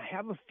 And I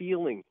have a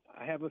feeling,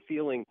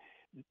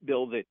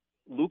 Bill, that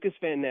Lucas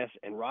Van Ness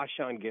and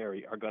Rashawn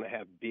Gary are going to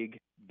have big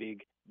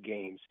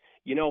games.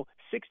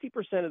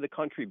 60% of the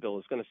country, Bill,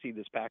 is going to see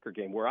this Packer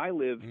game. Where I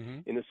live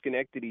in the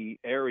Schenectady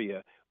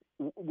area,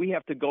 we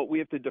have to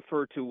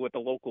defer to what the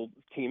local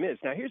team is.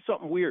 Now, here's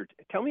something weird.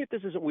 Tell me if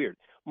this isn't weird.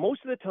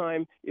 Most of the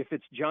time, if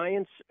it's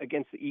Giants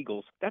against the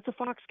Eagles, that's a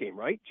Fox game,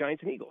 right?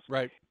 Giants and Eagles.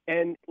 Right.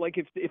 And like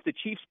if the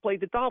Chiefs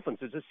played the Dolphins,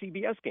 it's a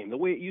CBS game. The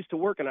way it used to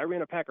work, and I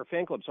ran a Packer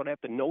fan club, so I'd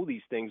have to know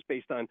these things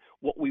based on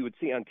what we would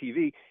see on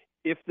TV.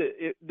 If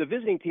the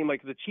visiting team,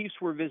 like the Chiefs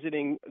were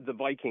visiting the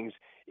Vikings,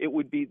 it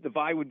would be the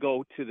VI would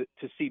go to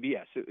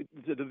CBS.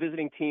 The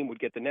visiting team would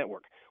get the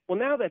network. Well,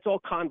 now that's all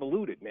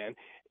convoluted, man.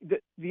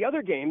 The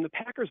other game, the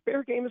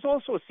Packers-Bear game, is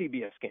also a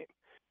CBS game.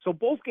 So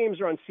both games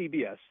are on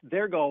CBS.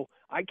 There go.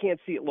 I can't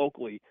see it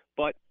locally,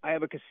 but I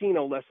have a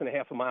casino less than a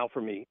half a mile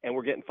from me, and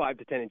we're getting 5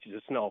 to 10 inches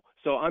of snow.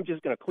 So I'm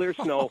just going to clear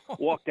snow,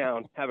 walk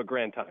down, have a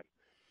grand time.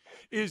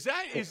 Is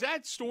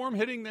that storm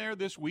hitting there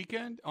this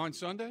weekend on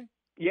Sunday?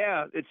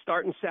 Yeah, it's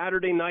starting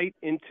Saturday night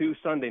into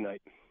Sunday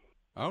night.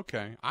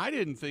 Okay. I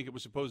didn't think it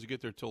was supposed to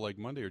get there till like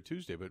Monday or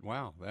Tuesday, but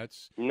wow,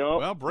 brace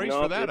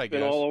for that, I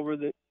guess.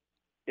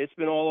 It's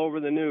been all over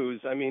the news.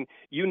 I mean,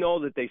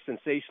 that they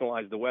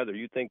sensationalize the weather.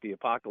 You think the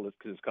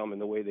apocalypse is coming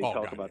the way they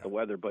talk about the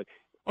weather, but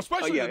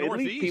especially in the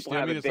Northeast. People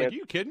have it's like, are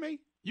you kidding me?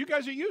 You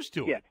guys are used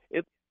to it.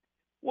 Yeah.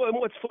 Well, and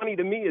what's funny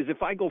to me is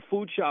if I go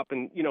food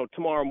shopping,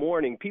 tomorrow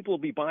morning, people will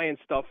be buying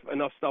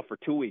enough stuff for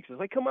 2 weeks. It's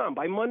like, come on,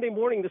 by Monday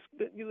morning,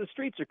 the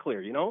streets are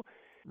clear,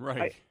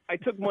 Right. I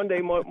took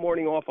Monday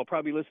morning off. I'll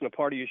probably listen to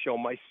part of your show.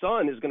 My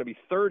son is going to be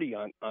 30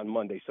 on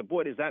Monday, so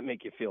boy, does that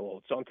make you feel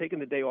old. So I'm taking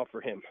the day off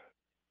for him.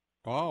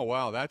 Oh,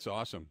 wow, that's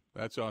awesome.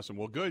 That's awesome.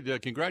 Well,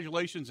 good.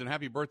 Congratulations and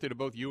happy birthday to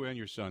both you and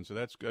your son. So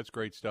that's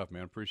great stuff,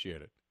 man.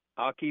 Appreciate it.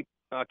 I'll keep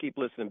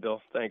listening,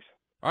 Bill. Thanks.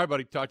 All right,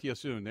 buddy. Talk to you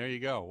soon. There you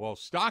go. Well,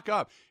 stock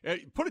up.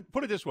 Put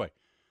it this way.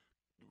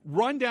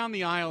 Run down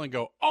the aisle and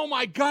go, oh,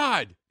 my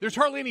God, there's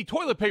hardly any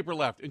toilet paper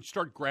left, and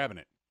start grabbing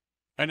it.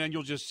 And then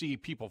you'll just see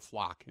people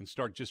flock and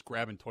start just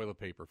grabbing toilet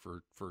paper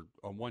for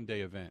a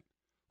one-day event.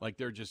 Like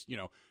they're just,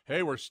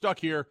 hey, we're stuck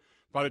here.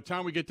 By the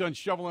time we get done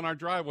shoveling our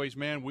driveways,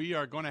 man, we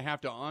are going to have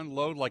to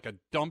unload like a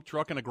dump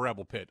truck in a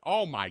gravel pit.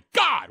 Oh, my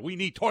God, we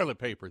need toilet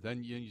paper.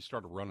 Then you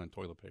start to run on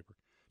toilet paper.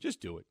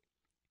 Just do it.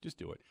 Just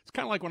do it. It's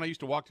kind of like when I used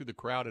to walk through the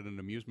crowd at an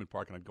amusement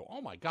park and I'd go,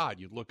 oh, my God,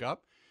 you'd look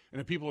up, and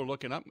then people are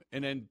looking up,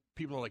 and then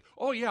people are like,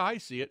 oh, yeah, I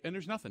see it, and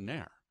there's nothing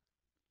there.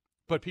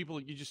 But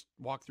people, you just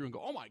walk through and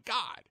go, oh, my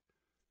God.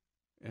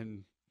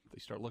 And they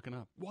start looking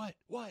up. What?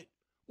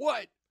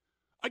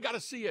 I got to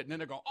see it. And then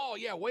they go, oh,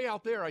 yeah, way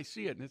out there, I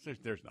see it. And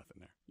there's nothing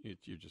there.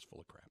 You're just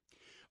full of crap.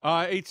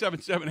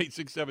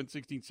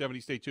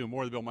 877-867-1670. Stay tuned.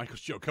 More of the Bill Michaels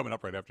Show coming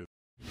up right after this.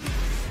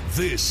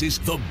 This is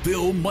the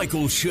Bill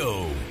Michaels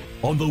Show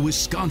on the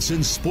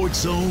Wisconsin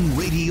Sports Zone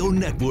Radio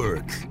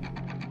Network.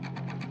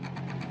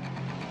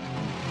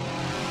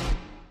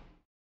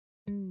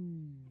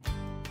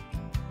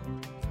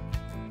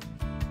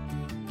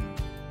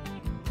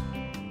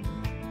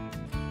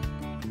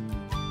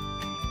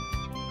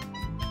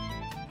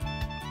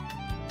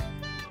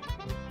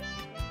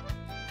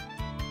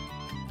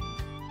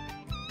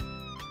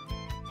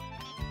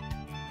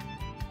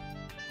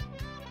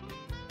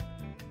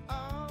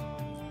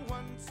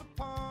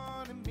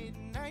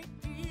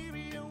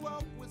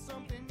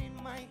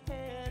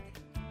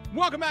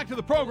 Welcome back to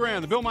the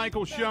program, the Bill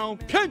Michaels Show,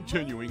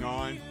 continuing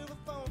on.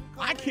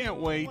 I can't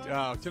wait.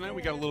 Tonight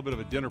we got a little bit of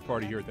a dinner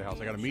party here at the house.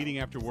 I got a meeting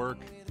after work.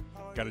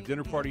 Got a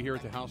dinner party here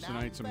at the house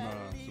tonight. Some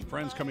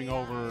friends coming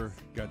over.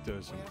 Got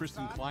some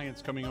Kristen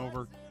clients coming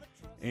over.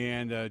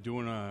 And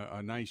doing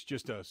a nice,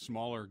 just a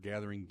smaller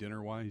gathering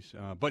dinner-wise.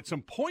 But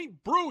some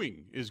Point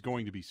Brewing is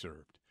going to be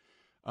served.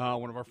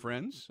 One of our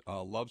friends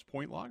loves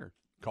Point Lager.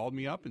 Called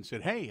me up and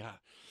said, hey,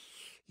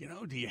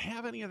 do you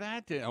have any of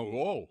that?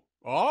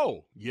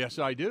 Oh, yes,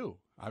 I do.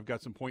 I've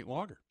got some Point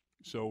Lager.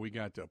 So we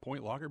got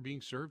Point Lager being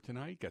served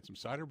tonight. Got some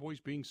Cider Boys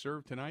being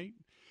served tonight.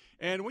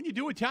 And when you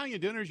do Italian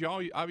dinners,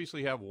 you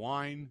obviously have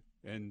wine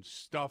and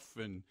stuff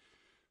and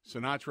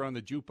Sinatra on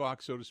the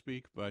jukebox, so to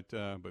speak. But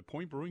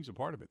Point Brewing's a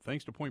part of it.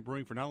 Thanks to Point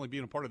Brewing for not only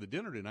being a part of the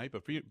dinner tonight,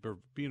 but for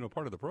being a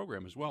part of the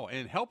program as well,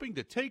 and helping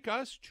to take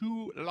us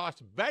to Las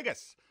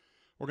Vegas.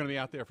 We're going to be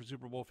out there for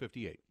Super Bowl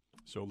 58.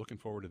 So looking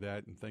forward to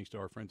that, and thanks to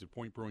our friends at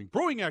Point Brewing.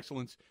 Brewing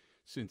excellence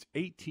since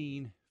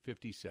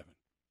 1857.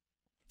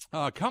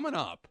 Coming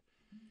up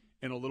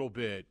in a little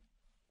bit,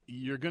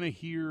 you're going to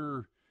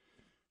hear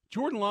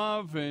Jordan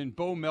Love and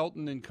Bo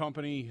Melton and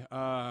company.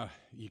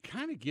 You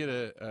kind of get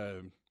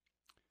a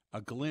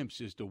glimpse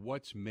as to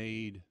what's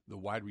made the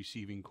wide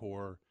receiving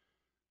core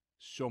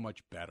so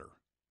much better.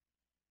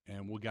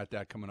 And we'll got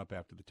that coming up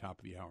after the top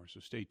of the hour, so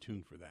stay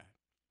tuned for that.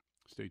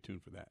 Stay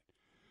tuned for that.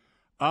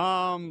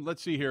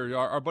 Let's see here.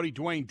 Our buddy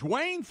Dwayne.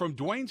 Dwayne from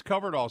Dwayne's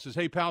Covered All says,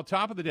 hey, pal,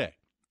 top of the day.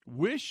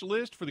 Wish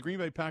list for the Green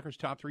Bay Packers'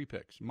 top 3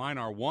 picks. Mine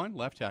are 1,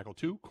 left tackle,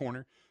 2,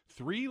 corner,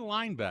 3,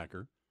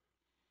 linebacker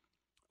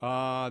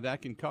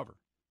that can cover.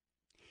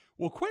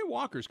 Well, Quay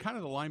Walker's kind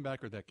of the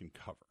linebacker that can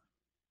cover.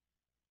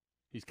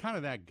 He's kind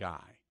of that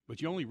guy,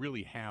 but you only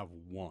really have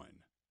one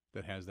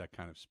that has that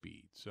kind of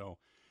speed. So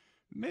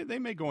they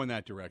may go in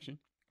that direction,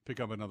 pick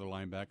up another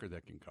linebacker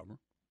that can cover.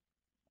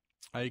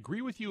 I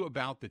agree with you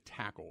about the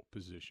tackle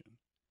position.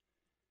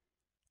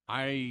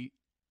 You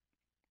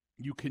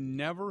can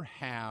never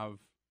have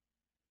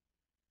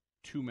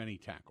too many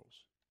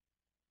tackles.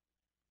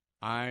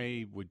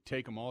 I would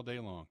take them all day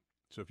long.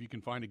 So if you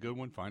can find a good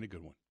one, find a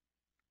good one.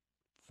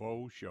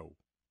 Faux show.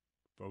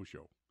 Faux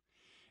show.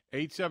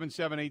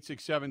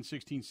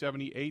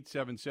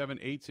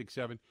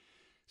 877-867-1670,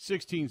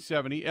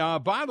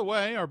 877-867-1670. By the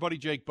way, our buddy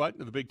Jake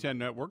Button of the Big Ten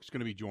Network is going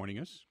to be joining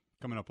us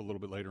coming up a little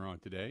bit later on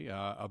today,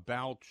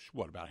 about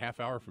half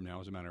hour from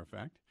now, as a matter of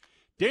fact.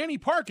 Danny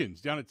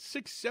Parkins down at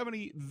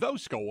 670 The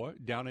Scoa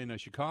down in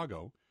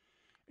Chicago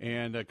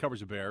and covers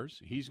the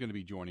Bears. He's going to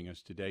be joining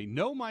us today.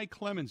 No Mike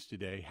Clemens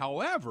today.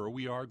 However,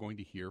 we are going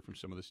to hear from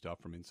some of the stuff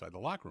from inside the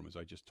locker room, as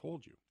I just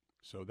told you.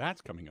 So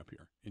that's coming up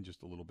here in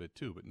just a little bit,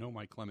 too. But no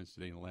Mike Clemens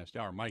today in the last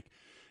hour. Mike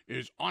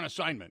is on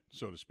assignment,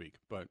 so to speak.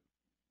 But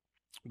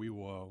we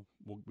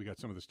got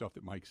some of the stuff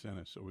that Mike sent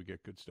us, so we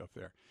get good stuff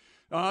there.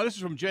 This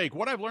is from Jake.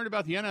 What I've learned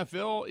about the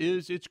NFL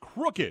is it's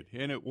crooked,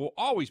 and it will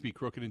always be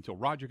crooked until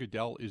Roger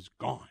Goodell is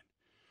gone.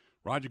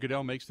 Roger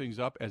Goodell makes things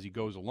up as he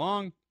goes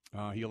along.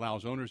 He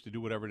allows owners to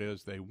do whatever it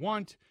is they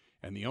want,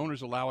 and the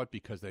owners allow it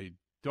because they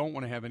don't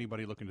want to have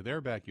anybody look into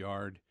their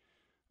backyard.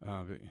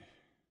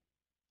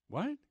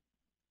 What?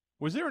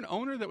 Was there an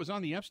owner that was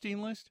on the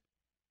Epstein list?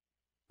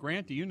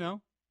 Grant, do you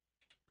know?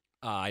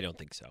 I don't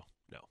think so,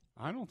 no.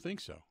 I don't think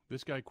so.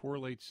 This guy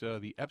correlates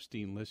the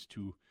Epstein list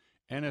to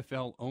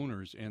NFL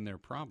owners and their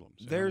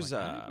problems. And there's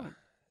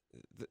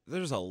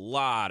a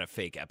lot of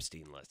fake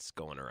Epstein lists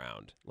going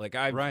around. Like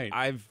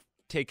I've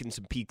taken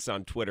some peeks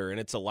on Twitter, and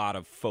it's a lot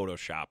of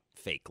Photoshop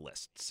fake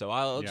lists. So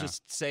I'll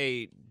just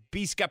say,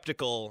 be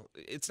skeptical.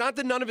 It's not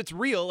that none of it's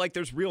real. Like,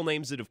 there's real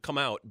names that have come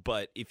out,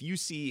 but if you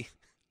see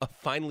a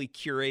finely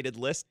curated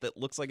list that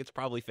looks like it's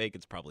probably fake,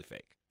 it's probably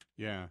fake.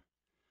 Yeah.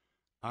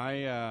 Like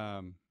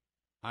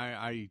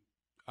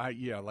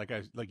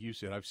you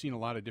said, I've seen a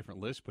lot of different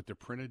lists, but they're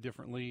printed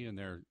differently, and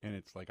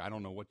it's like I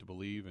don't know what to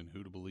believe and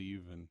who to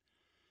believe, and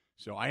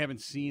so I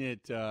haven't seen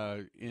it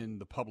in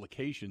the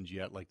publications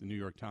yet, like the New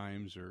York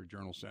Times or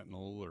Journal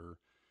Sentinel or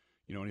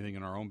anything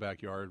in our own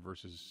backyard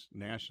versus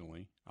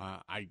nationally.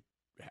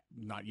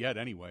 Not yet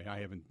anyway. I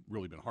haven't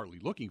really been hardly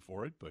looking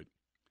for it, but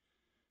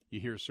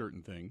you hear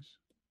certain things.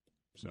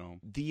 So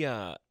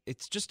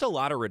it's just a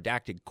lot of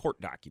redacted court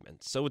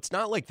documents. So it's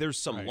not like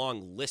there's some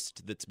long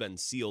list that's been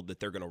sealed that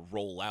they're going to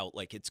roll out.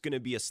 Like, it's going to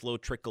be a slow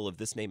trickle of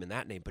this name and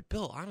that name. But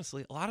Bill,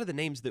 honestly, a lot of the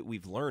names that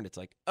we've learned, it's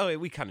like, oh,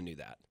 we kind of knew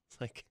that. It's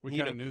like we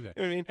kind of knew that.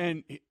 You know what I mean?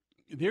 And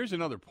there's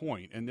another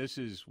point, and this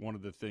is one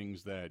of the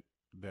things that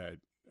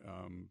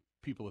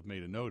people have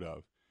made a note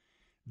of.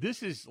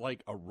 This is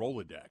like a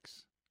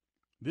Rolodex.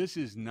 This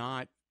is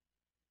not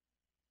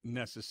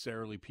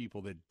necessarily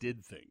people that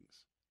did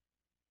things.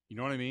 You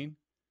know what I mean?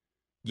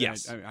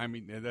 Yes. I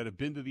mean, that have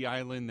been to the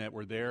island, that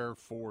were there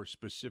for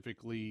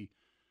specifically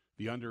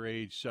the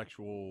underage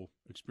sexual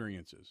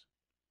experiences.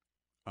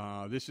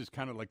 This is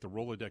kind of like the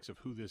Rolodex of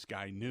who this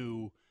guy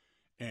knew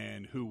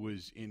and who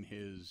was in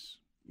his,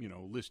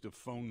 list of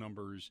phone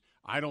numbers.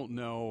 I don't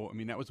know. I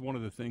mean, that was one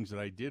of the things that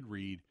I did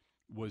read,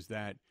 was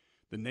that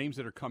the names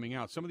that are coming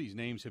out, some of these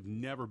names have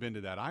never been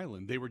to that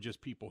island. They were just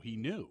people he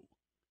knew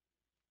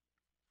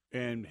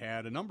and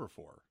had a number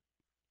for.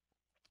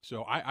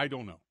 So I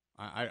don't know.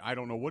 I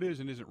don't know what is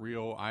and isn't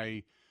real.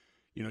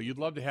 You'd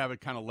love to have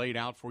it kind of laid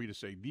out for you to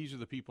say, these are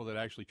the people that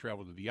actually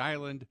traveled to the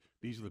island.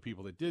 These are the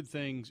people that did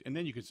things. And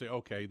then you could say,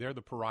 okay, they're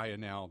the pariah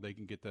now. They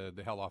can get the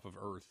hell off of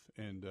Earth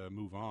and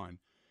move on.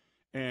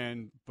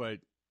 But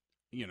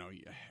you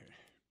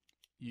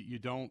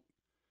don't,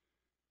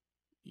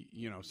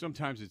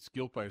 sometimes it's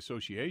guilt by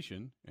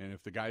association. And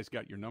if the guy's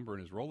got your number in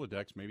his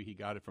Rolodex, maybe he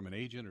got it from an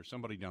agent or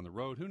somebody down the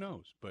road. Who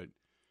knows? But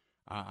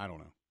I don't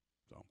know.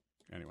 So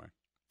anyway.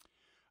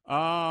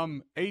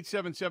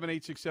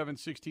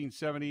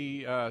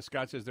 877-867-1670.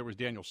 Scott says there was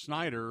Daniel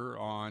Snyder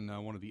on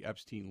one of the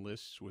Epstein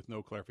lists with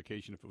no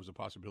clarification if it was a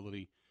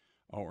possibility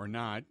or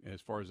not, as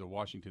far as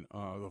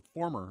the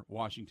former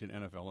Washington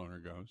NFL owner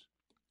goes.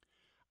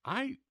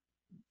 I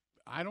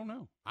don't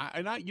know.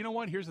 You know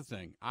what? Here's the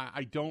thing.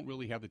 I don't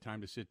really have the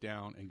time to sit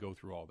down and go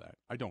through all that.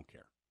 I don't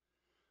care.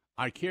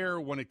 I care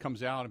when it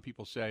comes out and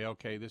people say,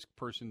 okay, this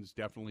person's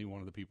definitely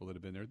one of the people that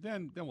have been there.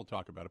 Then we'll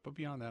talk about it. But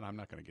beyond that, I'm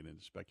not going to get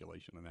into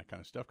speculation and that kind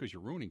of stuff because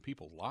you're ruining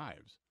people's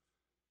lives,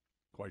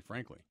 quite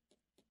frankly.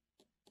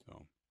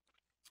 So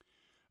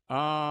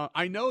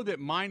I know that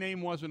my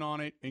name wasn't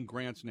on it and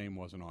Grant's name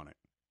wasn't on it.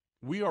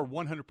 We are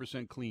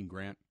 100% clean,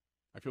 Grant.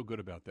 I feel good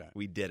about that.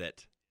 We did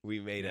it. We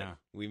made it.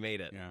 We made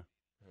it. Yeah.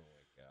 Oh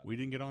my God. We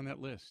didn't get on that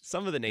list.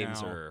 Some of the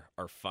names are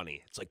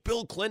funny. It's like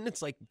Bill Clinton.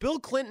 It's like Bill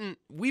Clinton.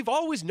 We've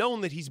always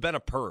known that he's been a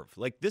perv.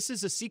 Like, this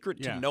is a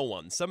secret to no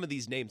one. Some of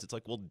these names, it's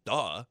like, well,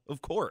 duh,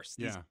 of course.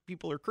 These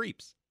people are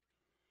creeps.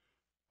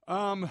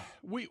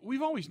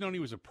 We've always known he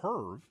was a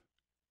perv.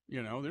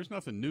 You know, there's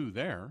nothing new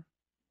there.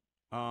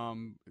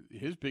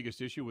 His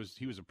biggest issue was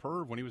he was a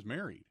perv when he was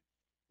married.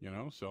 You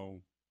know,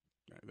 so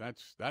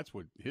that's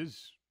what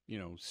his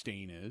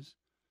stain is.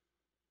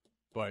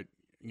 But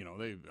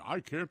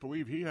I can't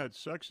believe he had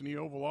sex in the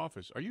Oval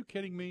Office. Are you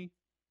kidding me?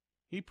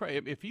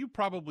 If you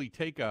probably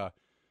take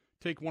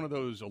one of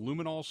those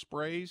aluminol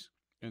sprays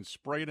and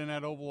spray it in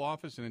that Oval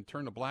Office and then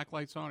turn the black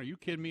lights on, are you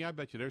kidding me? I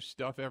bet you there's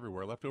stuff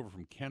everywhere left over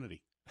from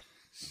Kennedy.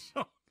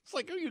 So it's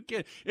like, are you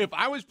kidding? If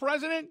I was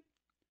president,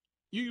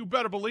 you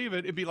better believe it.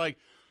 It'd be like,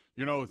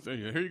 here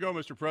you go,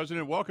 Mr.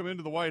 President. Welcome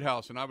into the White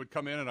House. And I would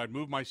come in and I'd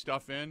move my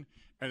stuff in.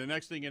 And the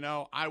next thing you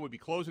know, I would be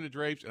closing the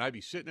drapes and I'd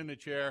be sitting in the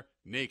chair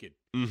naked.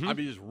 Mm-hmm. I'd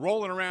be just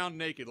rolling around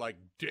naked like,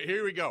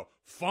 here we go.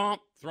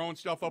 Thump, throwing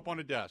stuff up on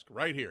the desk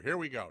right here. Here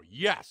we go.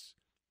 Yes.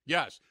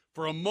 Yes.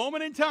 For a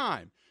moment in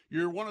time,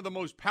 you're one of the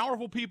most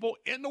powerful people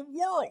in the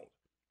world.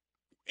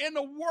 In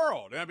the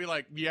world. And I'd be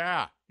like,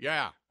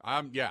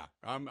 I'm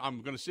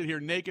going to sit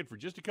here naked for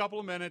just a couple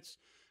of minutes.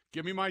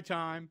 Give me my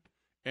time.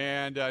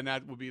 And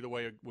that would be the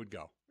way it would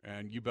go.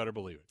 And you better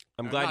believe it.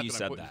 I'm glad you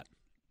said that.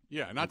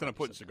 Yeah, not that I'm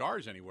putting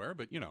cigars anywhere,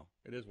 but,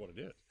 it is what it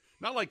is.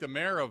 Not like the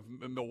mayor of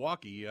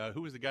Milwaukee.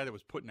 Who was the guy that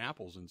was putting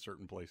apples in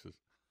certain places?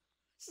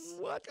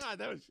 What? God,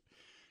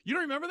 you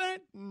don't remember that?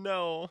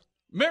 No.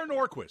 Mayor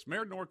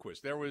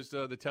Norquist. There was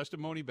the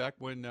testimony back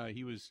when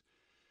he was,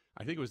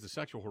 I think it was the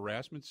sexual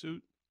harassment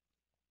suit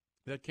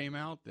that came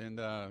out. And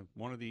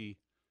one of the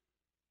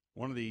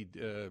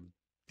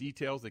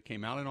details that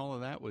came out in all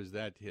of that was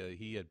that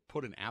he had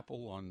put an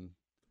apple on,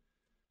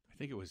 I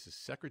think it was his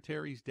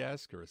secretary's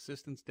desk or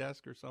assistant's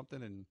desk or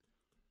something, and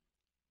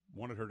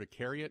wanted her to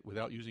carry it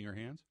without using her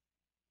hands.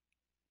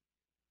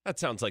 That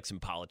sounds like some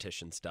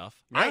politician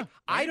stuff. Yeah,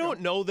 I don't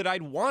know that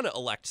I'd want to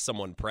elect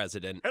someone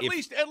president. At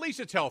least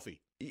it's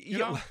healthy.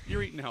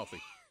 You're eating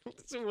healthy.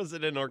 Was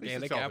it an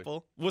organic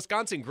apple?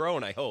 Wisconsin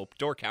grown, I hope.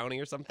 Door County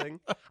or something.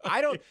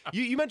 I don't.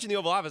 You mentioned the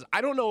Oval Office.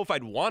 I don't know if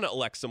I'd want to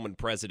elect someone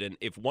president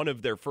if one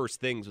of their first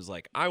things was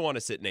like, I want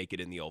to sit naked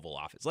in the Oval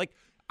Office. Like,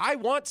 I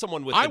want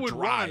someone with. I would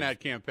run on that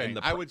campaign.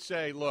 I would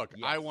say, look,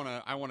 yes. I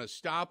want to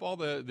stop all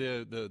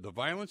the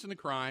violence and the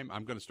crime.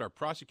 I'm going to start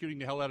prosecuting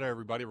the hell out of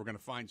everybody. We're going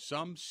to find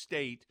some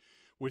state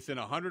within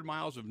 100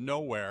 miles of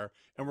nowhere,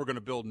 and we're going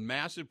to build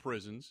massive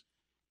prisons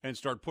and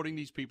start putting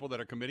these people that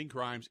are committing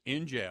crimes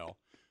in jail.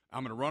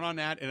 I'm going to run on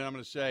that, and I'm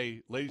going to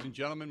say, ladies and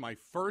gentlemen, my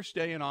first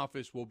day in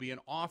office will be an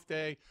off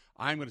day.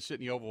 I'm going to sit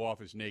in the Oval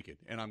Office naked,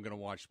 and I'm going to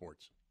watch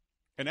sports.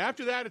 And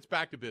after that, it's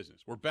back to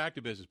business. We're back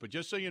to business. But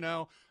just so you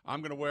know,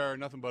 I'm going to wear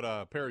nothing but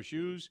a pair of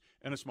shoes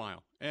and a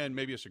smile and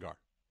maybe a cigar.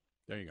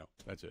 There you go.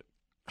 That's it.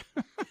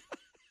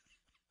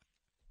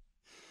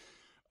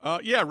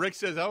 Yeah, Rick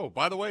says, oh,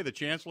 by the way, the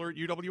chancellor at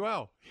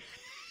UWL.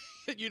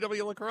 At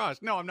UW La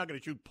Crosse. No, I'm not going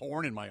to shoot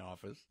porn in my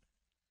office.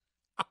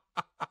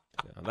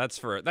 No, that's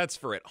for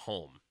at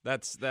home.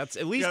 That's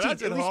at least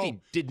he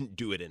didn't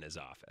do it in his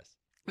office.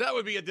 That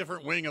would be a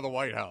different wing of the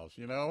White House,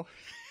 So,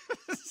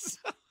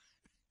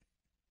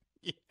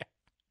 yeah.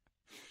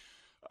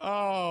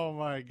 Oh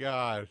my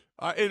God!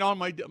 And on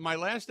my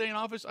last day in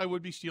office, I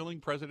would be stealing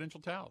presidential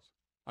towels.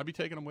 I'd be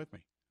taking them with me.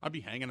 I'd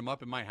be hanging them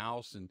up in my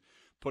house and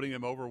putting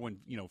them over when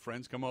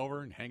friends come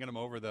over and hanging them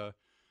over the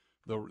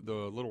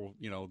little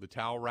the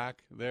towel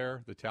rack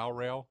there, the towel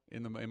rail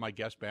in my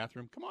guest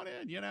bathroom. Come on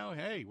in,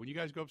 hey, when you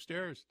guys go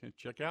upstairs,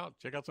 check out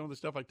some of the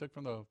stuff I took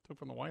from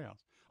the White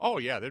House. Oh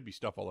yeah, there'd be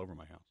stuff all over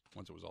my house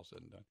once it was all said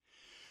and done.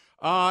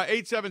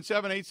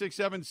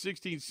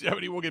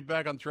 877-867-1670. We'll get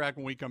back on track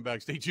when we come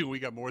back. Stay tuned. We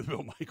got more of the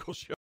Bill Michaels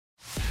Show.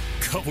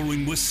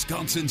 Covering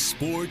Wisconsin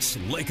sports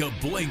like a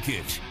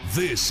blanket.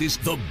 This is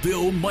the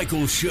Bill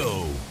Michaels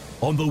Show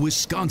on the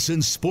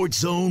Wisconsin Sports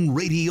Zone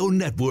Radio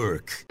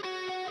Network.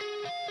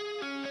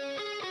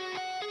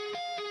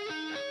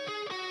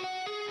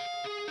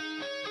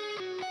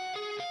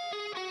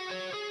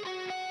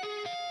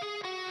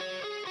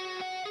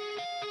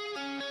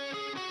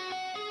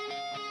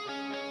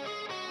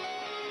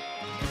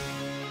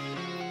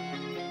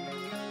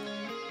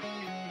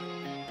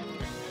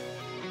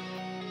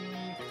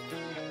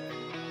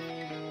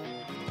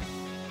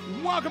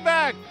 Welcome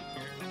back.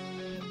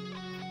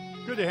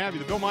 Good to have you.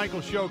 The Bill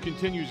Michaels Show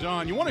continues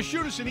on. You want to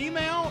shoot us an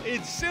email?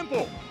 It's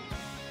simple.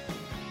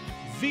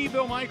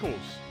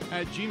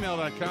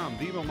 TheBillMichaels@gmail.com.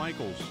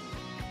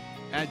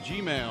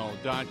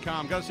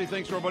 TheBillMichaels@gmail.com. Got to say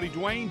thanks to our buddy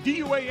Dwayne,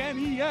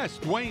 Duanes,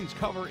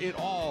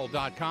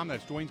 Dwayne'sCoverItAll.com.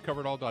 That's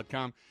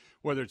Dwayne'sCoverItAll.com.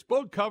 Whether it's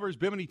boat covers,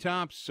 bimini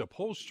tops,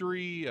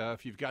 upholstery,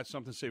 if you've got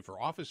something, say,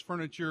 for office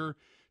furniture,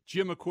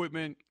 gym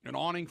equipment, an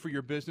awning for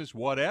your business,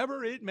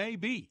 whatever it may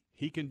be,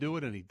 he can do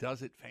it, and he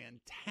does it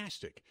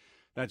fantastic.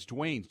 That's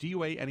Dwayne's,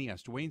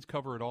 Duanes,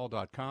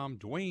 Dwayne'sCoverItAll.com,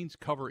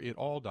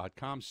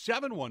 Dwayne'sCoverItAll.com,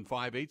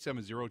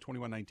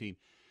 715-870-2119,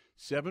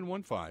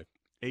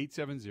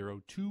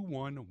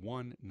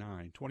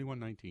 715-870-2119,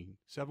 2119,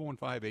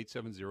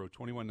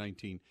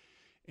 715-870-2119.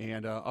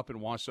 And up in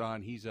Wausau,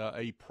 and he's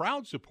a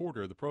proud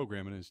supporter of the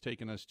program and has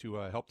taken us to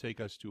help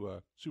take us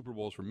to Super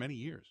Bowls for many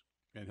years.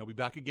 And he'll be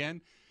back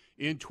again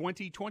in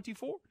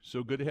 2024.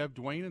 So good to have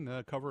Dwayne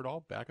and Cover It All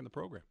back in the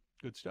program.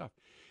 Good stuff.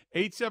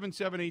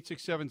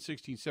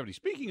 877-867-1670.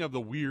 Speaking of the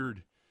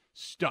weird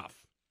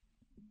stuff,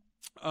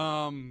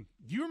 do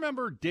you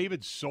remember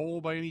David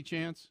Soul by any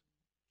chance,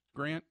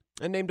 Grant?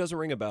 That name doesn't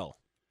ring a bell.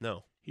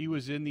 No. He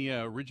was in the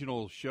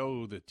original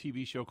show, the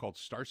TV show called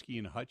Starsky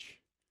and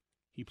Hutch.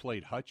 He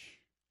played Hutch.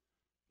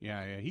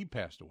 Yeah, he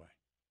passed away.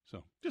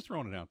 So just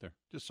throwing it out there.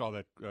 Just saw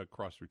that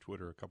cross through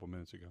Twitter a couple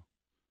minutes ago.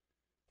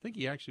 I think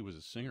he actually was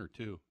a singer,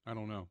 too. I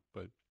don't know,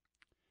 but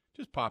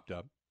just popped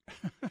up.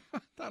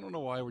 I don't know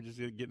why we're just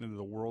getting into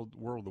the world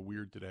of the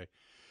weird today.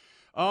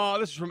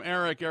 This is from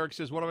Eric. Eric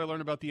says, what have I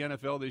learned about the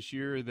NFL this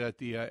year? That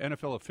the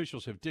NFL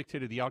officials have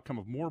dictated the outcome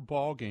of more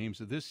ball games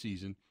this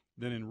season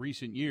than in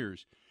recent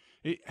years.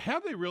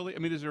 Have they really? I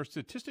mean, is there a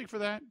statistic for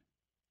that?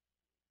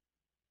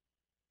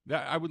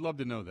 I would love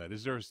to know that.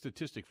 Is there a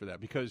statistic for that?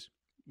 Because,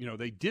 you know,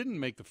 they didn't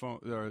make the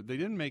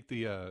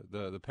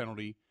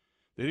penalty.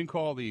 They didn't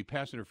call the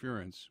pass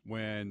interference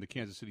when the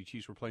Kansas City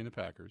Chiefs were playing the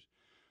Packers.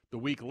 The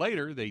week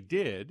later, they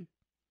did.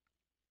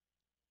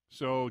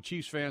 So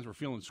Chiefs fans were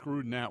feeling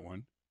screwed in that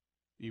one,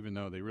 even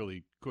though they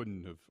really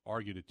couldn't have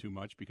argued it too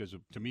much because,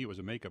 to me, it was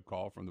a makeup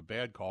call from the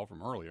bad call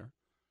from earlier.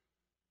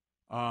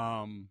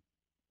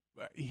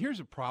 Here's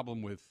a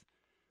problem with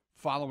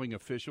following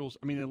officials.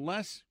 I mean,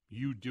 unless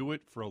you do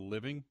it for a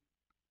living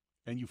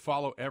and you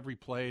follow every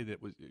play that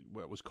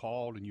was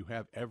called and you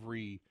have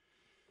every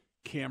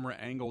camera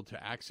angle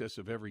to access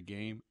of every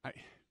game,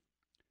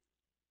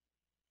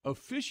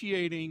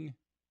 officiating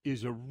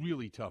is a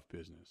really tough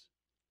business.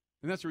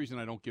 And that's the reason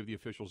I don't give the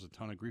officials a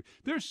ton of grief.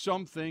 There's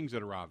some things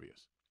that are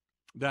obvious,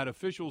 that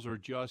officials are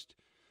just,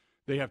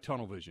 they have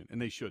tunnel vision,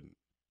 and they shouldn't.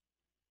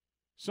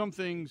 Some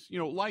things, you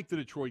know, like the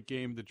Detroit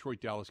game, the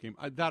Detroit-Dallas game,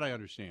 that I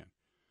understand.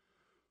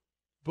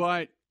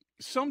 But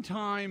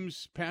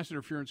sometimes pass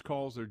interference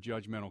calls are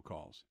judgmental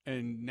calls.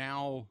 And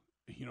now,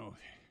 you know,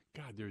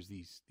 God, there's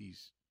these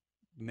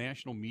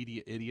national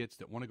media idiots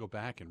that want to go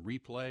back and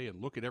replay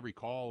and look at every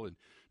call, and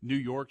New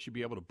York should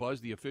be able to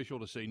buzz the official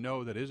to say,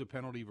 no, that is a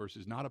penalty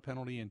versus not a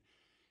penalty. And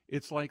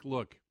it's like,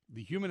 look,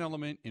 the human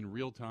element in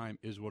real time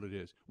is what it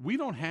is. We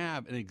don't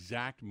have an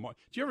exact did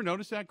you ever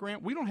notice that,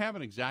 Grant? We don't have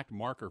an exact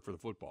marker for the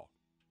football.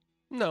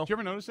 No. Did you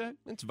ever notice that?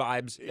 It's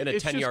vibes in a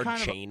 10-yard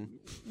chain.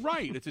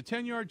 Right. It's a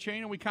 10-yard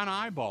chain, and we kind of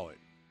eyeball it.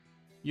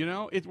 You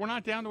know, we're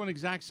not down to an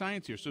exact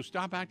science here, so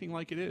stop acting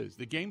like it is.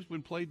 The game's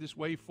been played this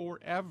way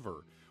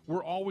forever.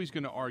 We're always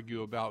going to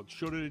argue about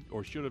should it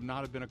or should have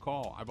not have been a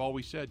call. I've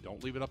always said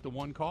don't leave it up to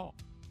one call.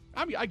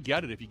 I mean, I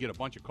get it if you get a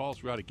bunch of calls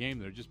throughout a game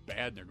that are just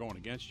bad and they're going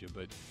against you,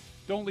 but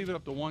don't leave it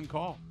up to one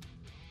call.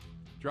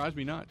 Drives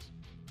me nuts.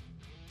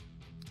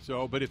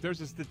 So, but if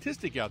there's a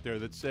statistic out there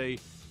that say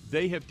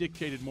they have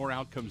dictated more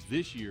outcomes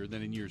this year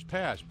than in years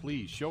past,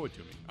 please show it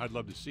to me. I'd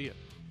love to see it.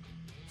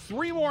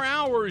 3 more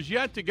hours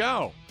yet to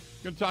go.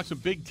 Going to talk some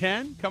Big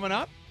Ten coming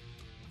up.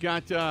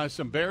 Got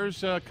some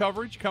Bears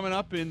coverage coming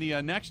up in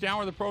the next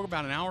hour of the program,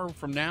 about an hour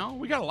from now.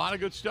 We got a lot of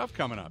good stuff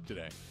coming up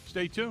today.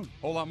 Stay tuned.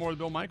 A whole lot more of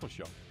the Bill Michaels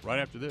Show right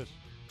after this.